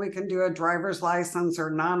already know we can do a driver's license or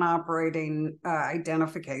non-operating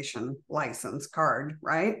identification license card,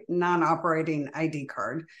 right? Non-operating ID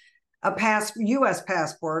card. A U.S.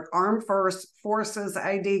 passport, armed forces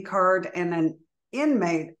ID card, and an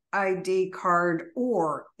inmate ID card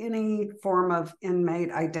or any form of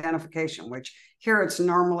inmate identification, which here it's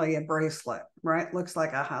normally a bracelet, right? Looks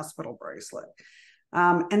like a hospital bracelet.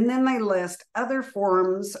 And then they list other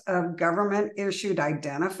forms of government issued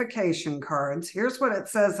identification cards. Here's what it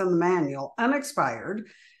says in the manual: unexpired,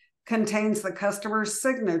 contains the customer's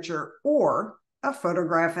signature or a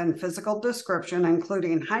photograph and physical description,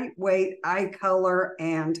 including height, weight, eye color,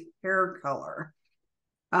 and hair color.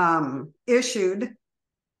 Issued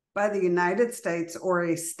by the United States or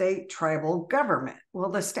a state tribal government. Well,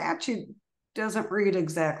 the statute doesn't read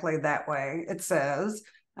exactly that way. It says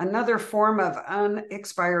another form of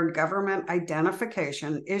unexpired government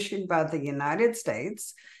identification issued by the United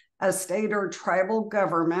States, a state or tribal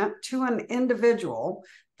government, to an individual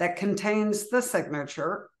that contains the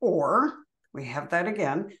signature or, we have that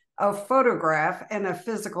again, a photograph and a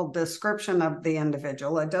physical description of the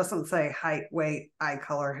individual. It doesn't say height, weight, eye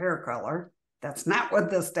color, hair color. That's not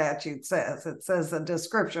what the statute says. It says a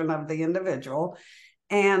description of the individual,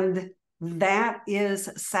 and that is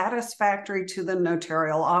satisfactory to the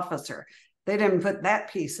notarial officer. They didn't put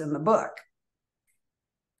that piece in the book.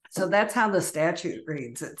 So that's how the statute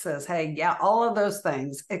reads. It says, hey, yeah, all of those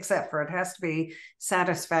things, except for it has to be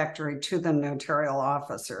satisfactory to the notarial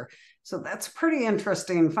officer. So that's a pretty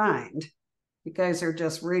interesting find. You guys are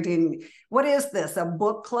just reading. What is this? A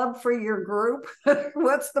book club for your group?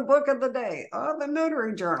 What's the book of the day? Oh, the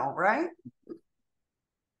Notary Journal, right?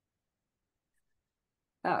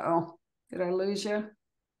 Uh-oh. Did I lose you?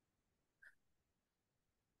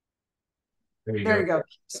 There you you go,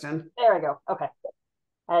 Kirsten. There we go. Okay.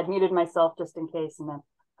 I had muted myself just in case. And then,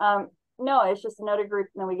 no, it's just a notary group.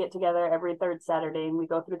 And then we get together every third Saturday and we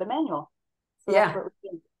go through the manual. So yeah. That's what we're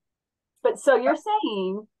doing. But so you're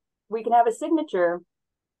saying we can have a signature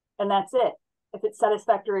and that's it, if it's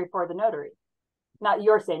satisfactory for the notary. Not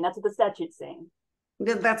you're saying, that's what the statute's saying.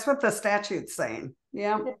 That's what the statute's saying.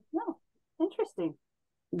 Yeah. No, interesting.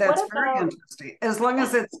 That's very interesting. As long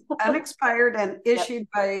as it's unexpired and issued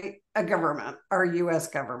by a government or U.S.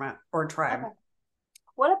 government or tribe. Okay.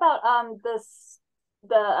 What about the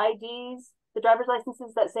IDs, the driver's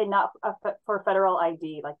licenses that say not for federal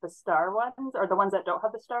ID, like the star ones or the ones that don't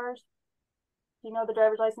have the stars? Do you know the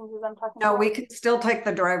driver's licenses I'm talking about? No, we can still take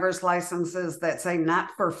the driver's licenses that say not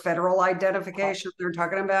for federal identification. Okay. They're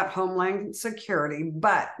talking about Homeland Security,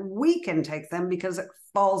 but we can take them because it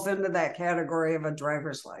falls into that category of a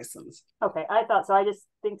driver's license. Okay, I thought so. I just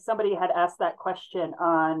think somebody had asked that question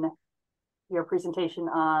on your presentation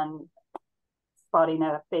on spotting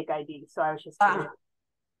a fake ID. So I was just curious.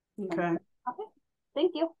 Okay. Okay,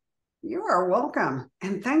 thank you. You are welcome.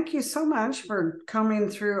 And thank you so much for combing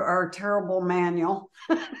through our terrible manual.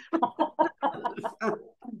 I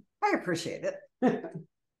appreciate it.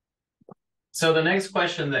 So the next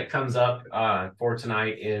question that comes up for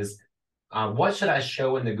tonight is, what should I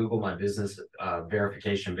show in the Google My Business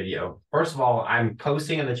verification video? First of all, I'm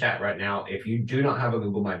posting in the chat right now. If you do not have a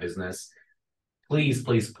Google My Business, please,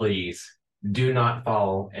 please, please do not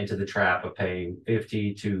fall into the trap of paying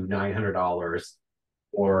 $50 to $900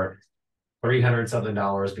 or $300 something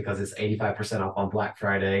because it's 85% off on Black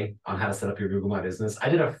Friday on how to set up your Google My Business. I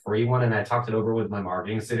did a free one and I talked it over with my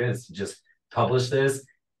marketing students to just publish this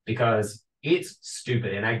because it's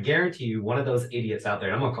stupid. And I guarantee you one of those idiots out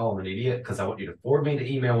there, I'm going to call him an idiot because I want you to forward me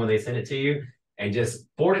the email when they send it to you and just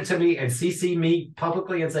forward it to me and CC me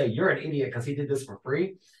publicly and say, you're an idiot because he did this for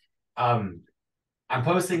free. I'm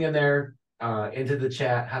posting in there into the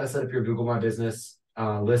chat how to set up your Google My Business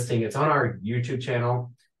listing. It's on our YouTube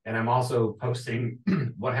channel. And I'm also posting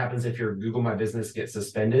what happens if your Google My Business gets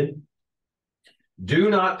suspended. Do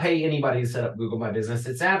not pay anybody to set up Google My Business.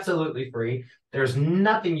 It's absolutely free. There's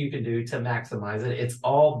nothing you can do to maximize it. It's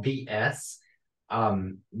all BS.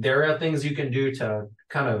 There are things you can do to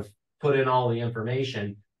kind of put in all the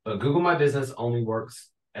information, but Google My Business only works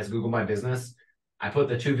as Google My Business. I put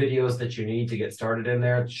the 2 videos that you need to get started in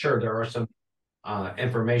there. Sure, there are some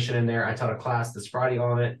information in there. I taught a class this Friday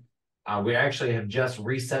on it. We actually have just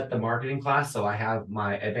reset the marketing class. So I have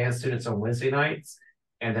my advanced students on Wednesday nights,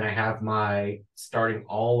 and then I have my starting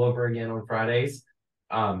all over again on Fridays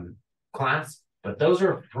class. But those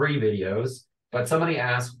are free videos. But somebody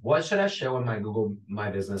asked, what should I show in my Google My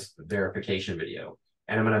Business verification video?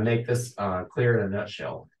 And I'm going to make this clear in a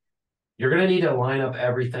nutshell. You're going to need to line up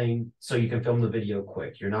everything so you can film the video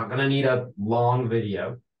quick. You're not going to need a long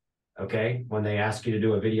video, okay, when they ask you to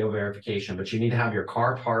do a video verification, but you need to have your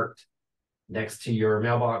car parked next to your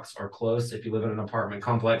mailbox or close. If you live in an apartment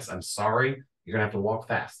complex, I'm sorry, you're going to have to walk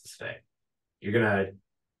fast this day. You're going to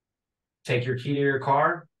take your key to your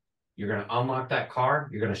car. You're going to unlock that car.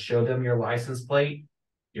 You're going to show them your license plate.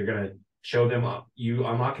 You're going to show them you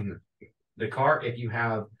unlocking the car. If you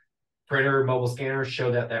have printer, mobile scanner,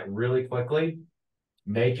 show that really quickly.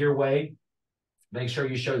 Make your way. Make sure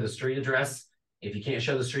you show the street address. If you can't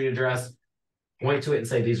show the street address, point to it and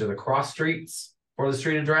say, these are the cross streets for the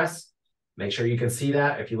street address. Make sure you can see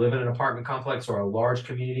that. If you live in an apartment complex or a large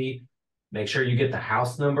community, make sure you get the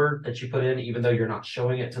house number that you put in, even though you're not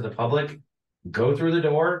showing it to the public. Go through the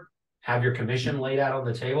door, have your commission laid out on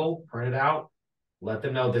the table, print it out, let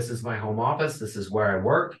them know this is my home office, this is where I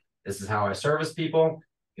work, this is how I service people.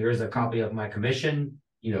 Here's a copy of my commission,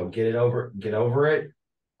 get over it.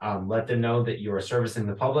 Let them know that you are servicing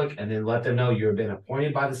the public, and then let them know you have been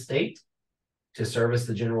appointed by the state to service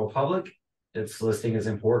the general public. This listing is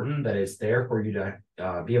important, that it's there for you to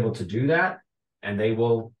be able to do that, and they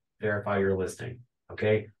will verify your listing.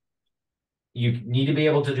 Okay. You need to be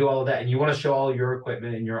able to do all of that, and you want to show all your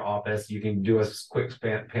equipment in your office. You can do a quick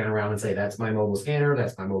pan around and say, that's my mobile scanner,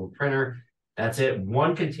 that's my mobile printer. That's it.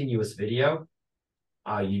 One continuous video.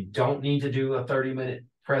 You don't need to do a 30-minute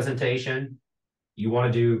presentation. You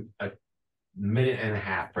want to do a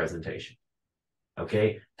 1.5-minute presentation.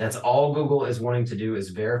 Okay. That's all Google is wanting to do, is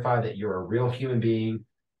verify that you're a real human being,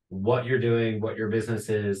 what you're doing, what your business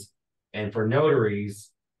is. And for notaries,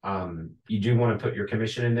 you do want to put your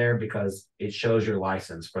commission in there because it shows your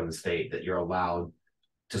license from the state that you're allowed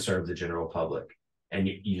to serve the general public. And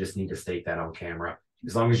you just need to state that on camera.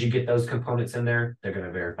 As long as you get those components in there, they're going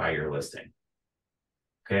to verify your listing.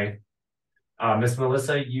 Okay. Miss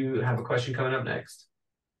Melissa, you have a question coming up next.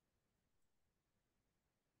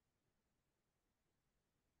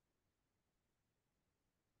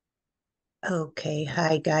 Okay.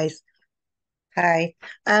 Hi, guys. Hi.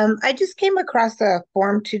 I just came across a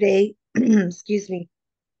form today, excuse me,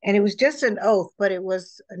 and it was just an oath, but it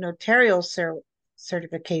was a notarial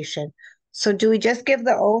certification. So do we just give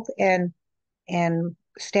the oath and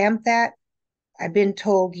stamp that? I've been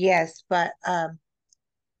told yes, but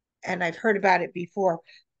and I've heard about it before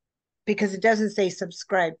because it doesn't say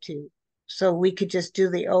subscribe to. So we could just do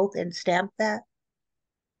the oath and stamp that?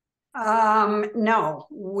 No,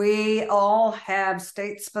 we all have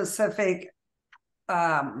state-specific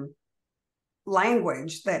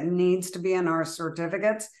language that needs to be in our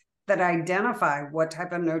certificates that identify what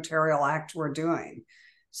type of notarial act we're doing.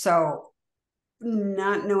 So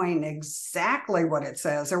not knowing exactly what it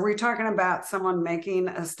says, are we talking about someone making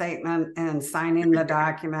a statement and signing the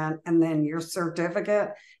document and then your certificate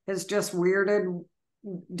is just worded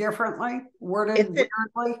weirdly?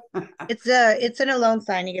 It's an loan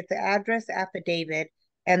signing. It's the address affidavit,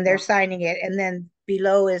 and they're signing it, and then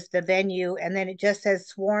below is the venue, and then it just says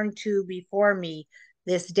sworn to before me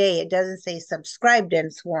this day. It doesn't say subscribed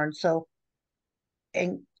and sworn. So,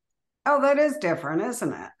 and oh, that is different,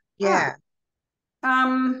 isn't it? Yeah.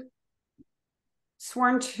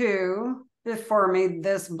 Sworn to before me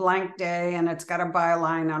this blank day, and it's got a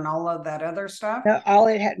byline on all of that other stuff. No, all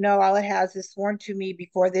it has is sworn to me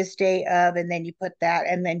before this day of, and then you put that,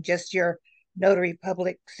 and then just your notary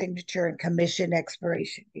public signature and commission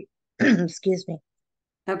expiration date. Excuse me.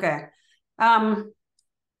 Okay.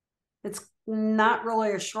 It's not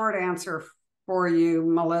really a short answer for you,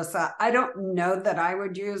 Melissa. I don't know that I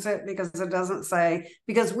would use it because it doesn't say,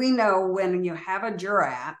 because we know when you have a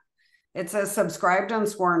jurat, it says subscribed and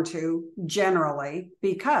sworn to generally,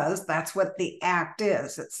 because that's what the act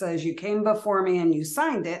is. It says you came before me and you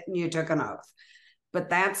signed it and you took an oath.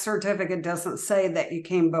 But that certificate doesn't say that you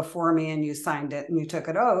came before me and you signed it and you took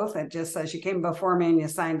an oath. It just says you came before me and you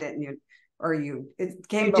signed it and it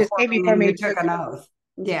came before me and you took an oath.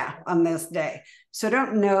 Yeah, on this day. So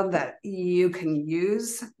don't know that you can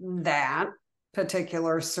use that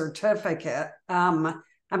particular certificate. I'm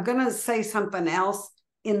going to say something else.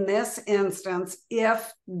 In this instance,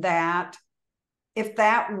 if that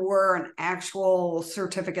were an actual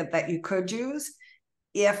certificate that you could use,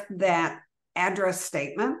 if that address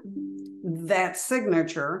statement, that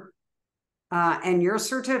signature, and your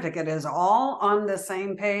certificate is all on the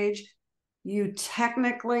same page, you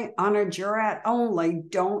technically on a jurat only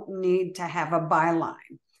don't need to have a byline.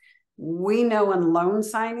 We know in loan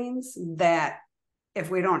signings that if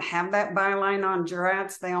we don't have that byline on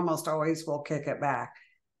jurats, they almost always will kick it back.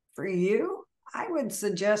 For you, I would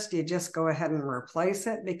suggest you just go ahead and replace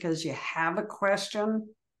it because you have a question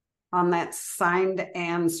on that signed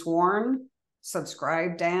and sworn,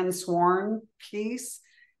 subscribed and sworn piece,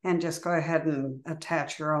 and just go ahead and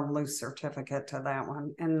attach your own loose certificate to that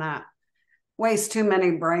one and not waste too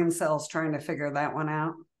many brain cells trying to figure that one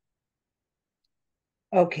out.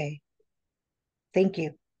 Okay. Thank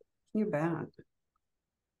you. You bet.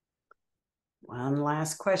 One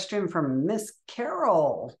last question from Miss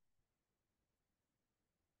Carol.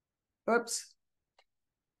 Oops.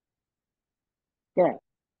 Good.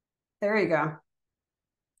 There you go.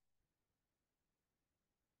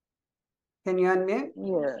 Can you unmute?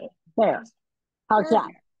 Yeah. There. How's that?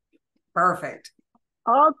 Perfect.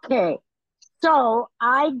 Okay. So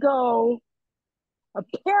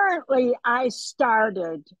apparently I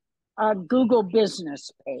started a Google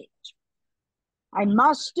business page. I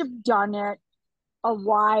must have done it a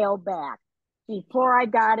while back before I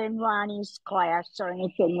got in Ronnie's class or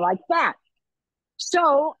anything like that.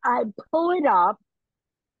 So I pull it up.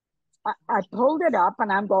 I pulled it up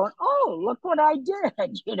and I'm going, oh, look what I did.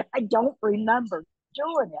 I don't remember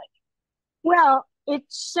doing it. Well, it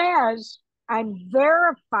says I'm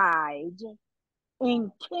verified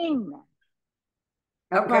in Kingman,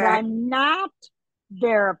 Okay. but I'm not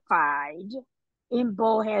verified in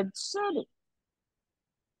Bullhead City.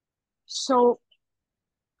 So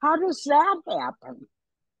how does that happen?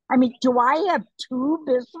 I mean, do I have two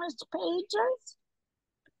business pages?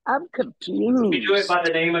 I'm confused. Did you do it by the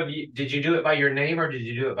name of you? Did you do it by your name or did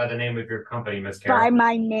you do it by the name of your company, Miss Carol? By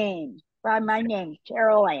my name,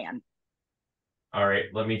 Carol Ann. All right,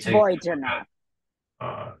 let me take. Boydenoff.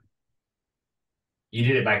 You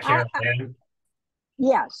did it by Carol Ann?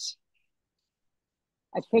 Yes.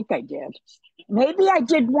 I think I did. Maybe I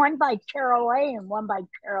did one by Carol A and one by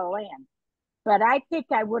Carol Ann. But I think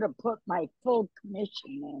I would have put my full commission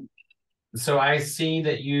in. So I see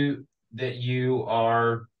that you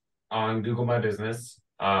are on Google My Business.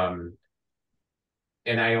 And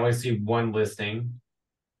I only see one listing.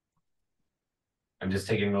 I'm just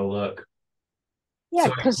taking a look. Yeah,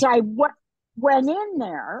 because I went in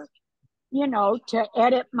there, to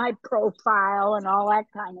edit my profile and all that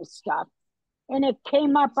kind of stuff. And it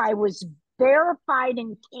came up, I was verified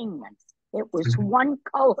in Kingman. It was one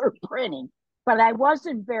color printing, but I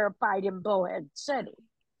wasn't verified in Bullhead City.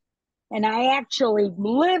 And I actually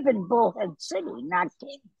live in Bullhead City, not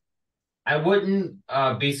Kingman. I wouldn't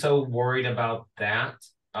be so worried about that.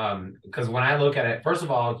 Because when I look at it, first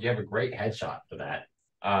of all, you have a great headshot for that.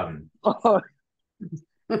 I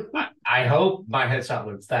hope my headshot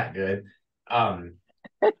looks that good.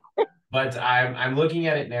 But I'm looking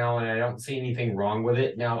at it now and I don't see anything wrong with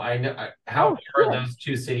it. Now I know how far are those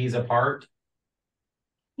two cities apart?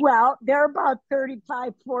 Well, they're about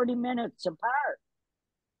 35, 40 minutes apart.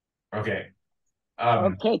 Okay.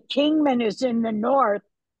 Okay, Kingman is in the north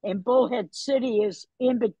and Bullhead City is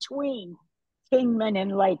in between Kingman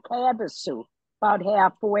and Lake Havasu, about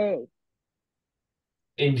halfway.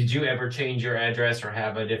 And did you ever change your address or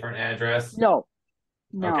have a different address? No,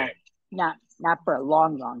 okay. not for a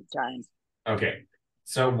long, long time. Okay.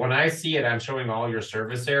 So when I see it, I'm showing all your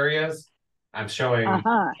service areas. I'm showing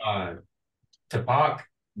Tapak,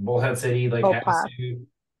 Bullhead City, Lake Havasu,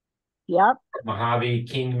 yep, Mojave,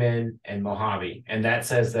 Kingman, and Mojave. And that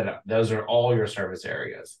says that those are all your service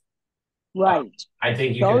areas. Right. I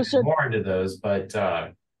think you can add more into those, but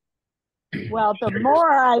well, the more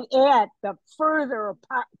I add, the further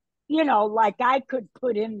apart, like I could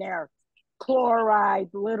put in there chloride,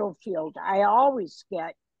 Littlefield. I always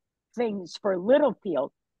get things for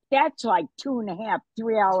Littlefield. That's like 2.5,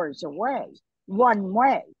 3 hours away, one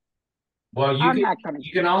way. Well, you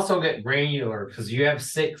can also get granular because you have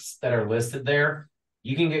 6 that are listed there.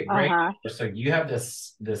 You can get granular. So you have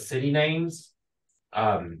the city names.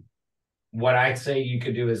 What I'd say you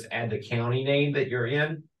could do is add the county name that you're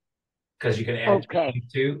in, because you can add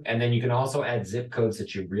too, and then you can also add zip codes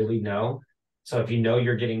that you really know. So if you know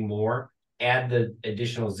you're getting more, add the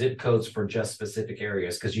additional zip codes for just specific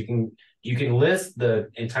areas, because you can list the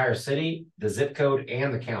entire city, the zip code,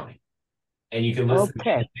 and the county, and you can list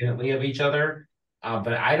them independently of each other.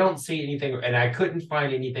 But I don't see anything, and I couldn't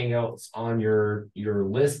find anything else on your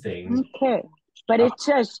listing. Okay, but it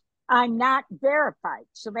says I'm not verified,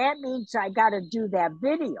 so that means I got to do that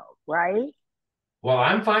video, right? Well,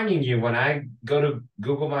 I'm finding you when I go to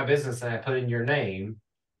Google My Business and I put in your name,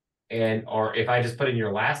 or if I just put in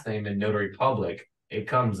your last name in Notary Public, it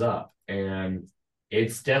comes up, and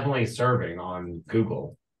it's definitely serving on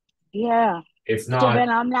Google. Yeah, it's not. So then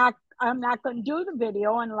I'm not going to do the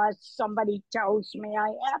video unless somebody tells me I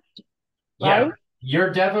have to. Right? Yeah,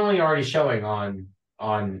 you're definitely already showing on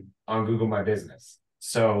on Google My Business.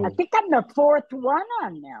 So I think I'm the fourth one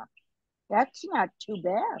on there. That's not too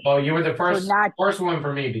bad. well, you were the first not- first one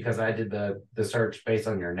for me because I did the search based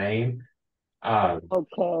on your name.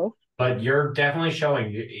 Okay. But you're definitely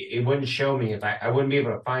showing. It wouldn't show me if I wouldn't be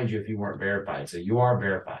able to find you if you weren't verified. So you are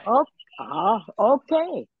verified. Oh,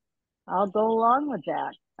 okay. I'll go along with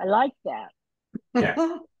that. I like that.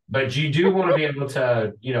 Yeah. But you do want to be able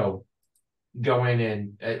to, you know, go in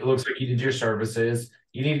and it looks like you did your services.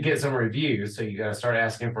 You need to get some reviews. So you got to start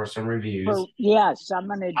asking for some reviews. Yes, I'm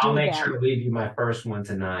going to do that. I'll make sure to leave you my first one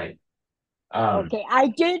tonight. Okay, I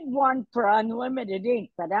did one for Unlimited Ink,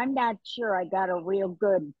 but I'm not sure I got a real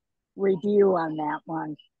good review on that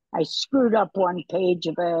one. I screwed up one page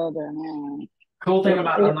of it. And cool thing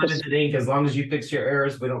about Unlimited Ink, as long as you fix your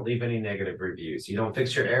errors, we don't leave any negative reviews. You don't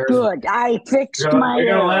fix your errors. Good, I fixed my We're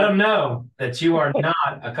going to let error. them know that you are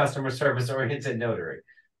not a customer service oriented notary.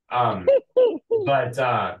 But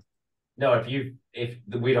no, if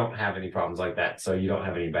we don't have any problems like that, so you don't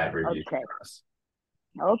have any bad reviews for us.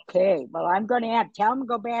 Okay, well, I'm going to tell them to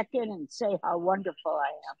go back in and say how wonderful I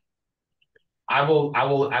am. I'm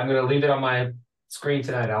going to leave it on my screen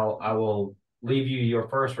tonight. I will leave you your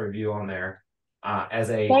first review on there. As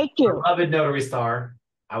a beloved Notary Star,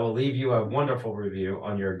 I will leave you a wonderful review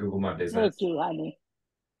on your Google My Business. Thank you, honey.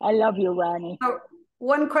 I love you, Ronnie. So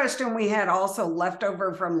one question we had also left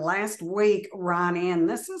over from last week, Ronnie, and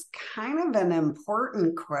this is kind of an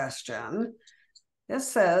important question. This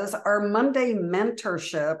says, are Monday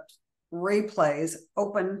Mentorship replays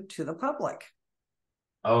open to the public?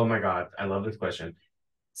 Oh my God, I love this question.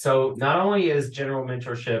 So not only is general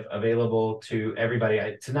mentorship available to everybody,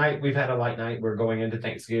 tonight we've had a light night. We're going into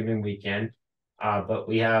Thanksgiving weekend, but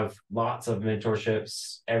we have lots of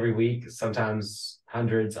mentorships every week, sometimes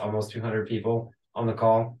hundreds, almost 200 people on the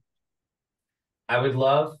call. I would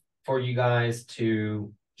love for you guys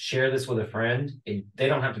to share this with a friend. They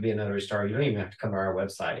don't have to be a Notary Star. You don't even have to come to our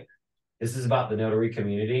website. This is about the notary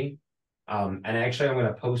community. And actually, I'm going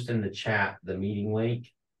to post in the chat the meeting link.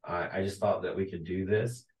 I just thought that we could do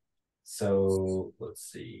this. So let's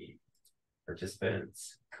see.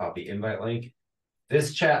 Participants, copy invite link.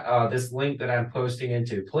 This chat, this link that I'm posting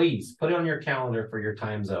into, please put it on your calendar for your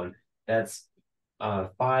time zone. That's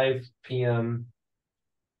 5 p.m.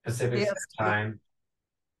 Pacific time,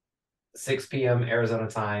 6 p.m. Arizona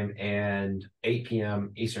time, and 8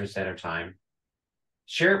 p.m. Eastern Standard Time.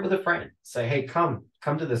 Share it with a friend. Say, hey, come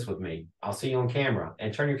to this with me. I'll see you on camera,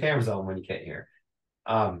 and turn your cameras on when you get here.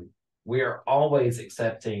 We are always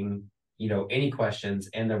accepting, any questions,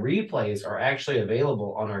 and the replays are actually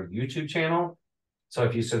available on our YouTube channel. So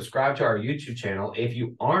if you subscribe to our YouTube channel, if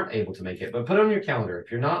you aren't able to make it, but put it on your calendar.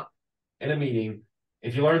 If you're not in a meeting,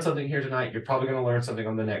 if you learn something here tonight, you're probably going to learn something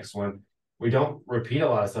on the next one. We don't repeat a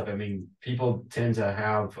lot of stuff. I mean, people tend to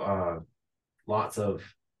have lots of,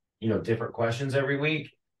 different questions every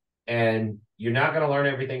week, and you're not going to learn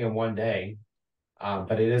everything in one day.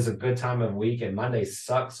 But it is a good time of week, and Monday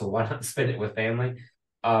sucks, so why not spend it with family?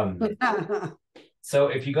 So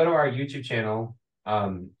if you go to our YouTube channel,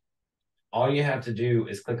 all you have to do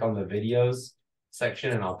is click on the videos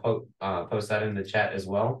section, and I'll post that in the chat as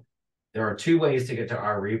well. There are two ways to get to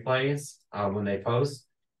our replays when they post.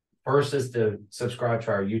 First is to subscribe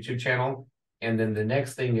to our YouTube channel. And then the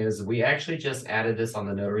next thing is we actually just added this on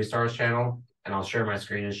the Notary Stars channel, and I'll share my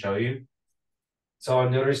screen and show you. So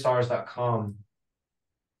on notarystars.com,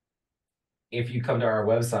 if you come to our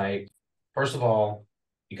website, first of all,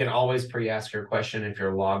 you can always pre-ask your question if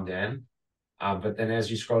you're logged in. But then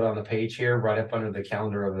as you scroll down the page here, right up under the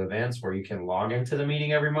calendar of events where you can log into the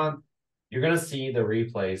meeting every month, you're going to see the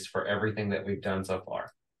replays for everything that we've done so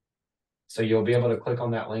far. So you'll be able to click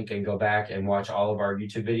on that link and go back and watch all of our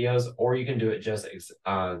YouTube videos, or you can do it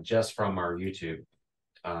just from our YouTube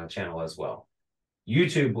channel as well.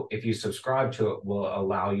 YouTube, if you subscribe to it, will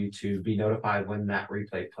allow you to be notified when that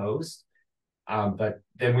replay posts. But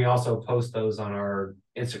then we also post those on our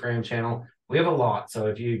Instagram channel. We have a lot.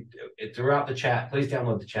 So throughout the chat, please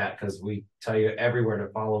download the chat, because we tell you everywhere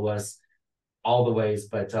to follow us, all the ways.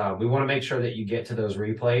 But we want to make sure that you get to those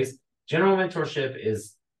replays. General mentorship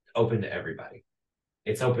is open to everybody.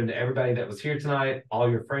 It's open to everybody that was here tonight,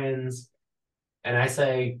 all your friends. And I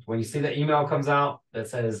say, when you see the email comes out that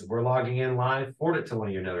says we're logging in live, forward it to one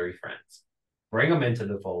of your notary friends. Bring them into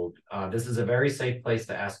the fold. This is a very safe place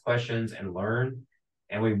to ask questions and learn,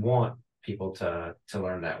 and we want people to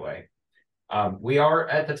learn that way. We are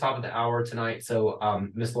at the top of the hour tonight, so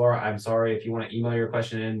Miss Laura, I'm sorry if you want to email your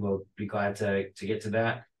question in. We'll be glad to get to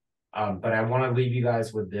that. But I want to leave you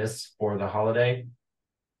guys with this for the holiday.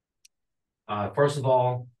 First of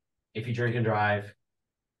all, if you drink and drive,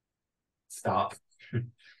 stop.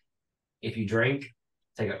 If you drink,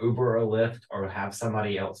 take an Uber or a Lyft or have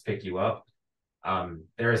somebody else pick you up.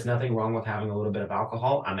 There is nothing wrong with having a little bit of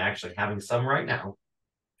alcohol. I'm actually having some right now.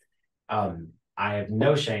 I have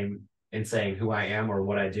no shame in saying who I am or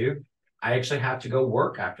what I do. I actually have to go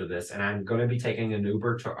work after this, and I'm going to be taking an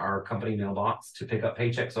Uber to our company mailbox to pick up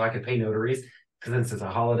paychecks so I can pay notaries, because since it's a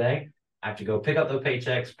holiday, I have to go pick up the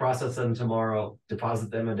paychecks, process them tomorrow,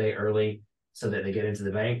 deposit them a day early so that they get into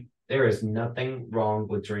the bank. There is nothing wrong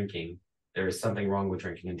with drinking. There is something wrong with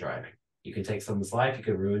drinking and driving. You can take someone's life, you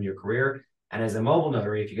can ruin your career. And as a mobile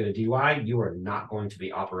notary, if you get a DUI, you are not going to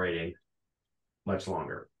be operating much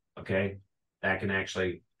longer. Okay. That can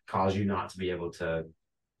actually cause you not to be able to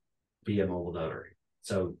be a mobile notary.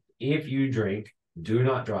 So if you drink, do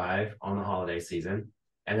not drive on the holiday season.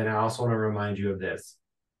 And then I also want to remind you of this.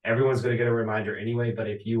 Everyone's going to get a reminder anyway, but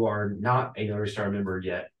if you are not a Notary Star member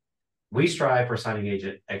yet, we strive for signing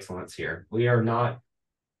agent excellence here. We are not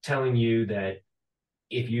telling you that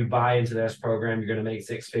if you buy into this program, you're going to make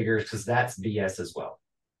six figures, because that's BS as well.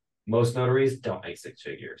 Most notaries don't make six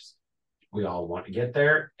figures. We all want to get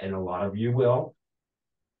there, and a lot of you will.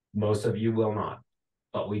 Most of you will not.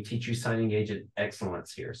 But we teach you signing agent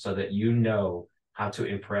excellence here so that you know how to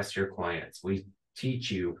impress your clients. We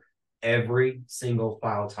teach you every single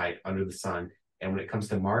file type under the sun. And when it comes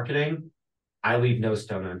to marketing, I leave no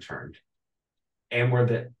stone unturned. And we're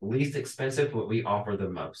the least expensive, but we offer the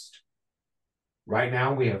most. Right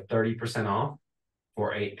now, we have 30% off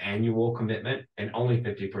for an annual commitment and only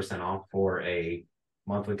 50% off for a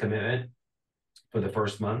monthly commitment for the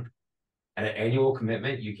first month. At an annual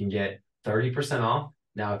commitment, you can get 30% off.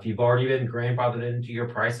 Now, if you've already been grandfathered into your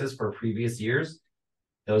prices for previous years,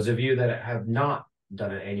 those of you that have not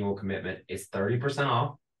done an annual commitment, it's 30%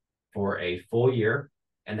 off for a full year.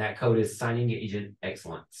 And that code is signing agent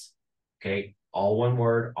excellence. Okay. All one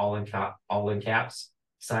word, all in caps,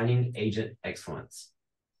 signing agent excellence.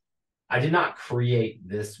 I did not create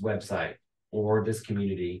this website or this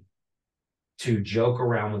community to joke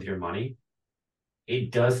around with your money.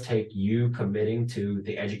 It does take you committing to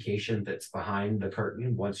the education that's behind the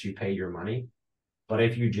curtain once you pay your money. But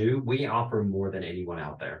if you do, we offer more than anyone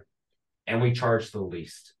out there. And we charge the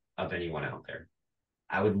least of anyone out there.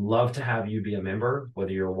 I would love to have you be a member,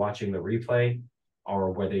 whether you're watching the replay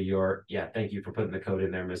or whether you're, thank you for putting the code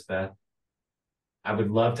in there, Miss Beth. I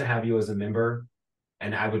would love to have you as a member,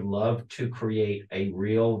 and I would love to create a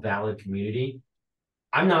real valid community.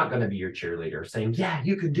 I'm not going to be your cheerleader saying, yeah,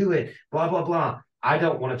 you can do it, blah, blah, blah. I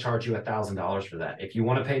don't want to charge you $1,000 for that. If you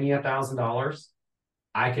want to pay me $1,000,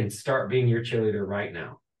 I can start being your cheerleader right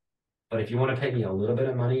now. But if you want to pay me a little bit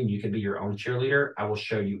of money and you can be your own cheerleader, I will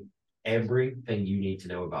show you everything you need to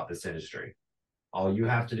know about this industry. All you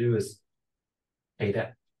have to do is pay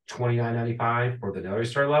that $29.95 for the Notary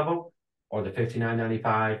Star level or the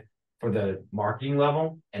 $59.95 for the marketing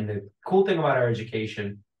level. And the cool thing about our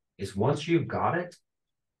education is once you've got it,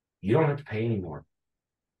 you don't have to pay anymore.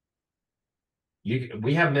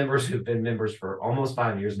 We have members who've been members for almost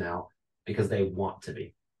 5 years now because they want to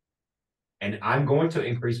be. And I'm going to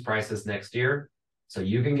increase prices next year so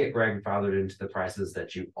you can get grandfathered into the prices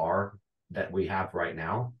that we have right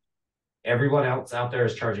now. Everyone else out there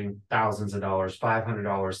is charging thousands of dollars, $500,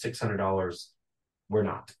 $600. We're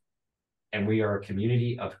not. And we are a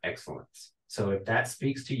community of excellence. So if that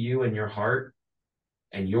speaks to you in your heart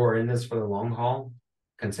and you're in this for the long haul,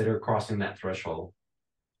 consider crossing that threshold.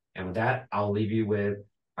 And with that, I'll leave you with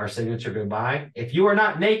our signature goodbye. If you are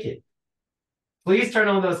not naked, please turn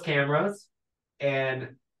on those cameras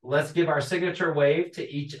and let's give our signature wave to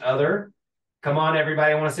each other. Come on,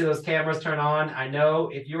 everybody. I want to see those cameras turn on. I know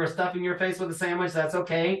if you are stuffing your face with a sandwich, that's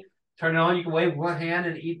okay. Turn it on. You can wave one hand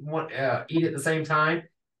and eat at the same time.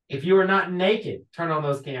 If you are not naked, turn on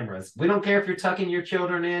those cameras. We don't care if you're tucking your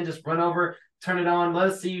children in. Just run over, turn it on. Let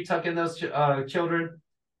us see you tuck in those children.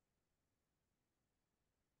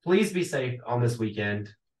 Please be safe on this weekend.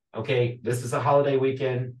 Okay, this is a holiday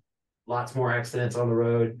weekend. Lots more accidents on the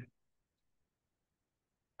road.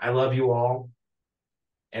 I love you all.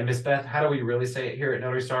 And Miss Beth, how do we really say it here at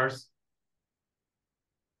Notary Stars?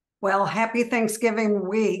 Well, happy Thanksgiving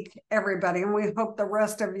week, everybody. And we hope the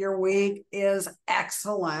rest of your week is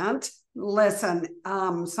excellent. Listen,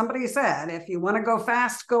 somebody said, if you want to go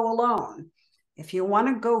fast, go alone. If you want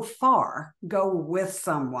to go far, go with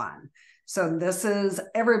someone. So this is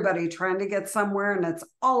everybody trying to get somewhere, and it's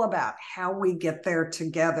all about how we get there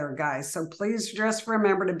together, guys. So please just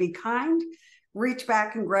remember to be kind, reach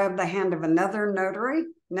back and grab the hand of another notary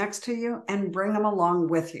next to you and bring them along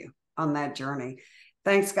with you on that journey.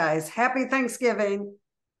 Thanks, guys. Happy Thanksgiving.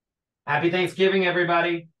 Happy Thanksgiving,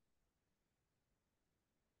 everybody.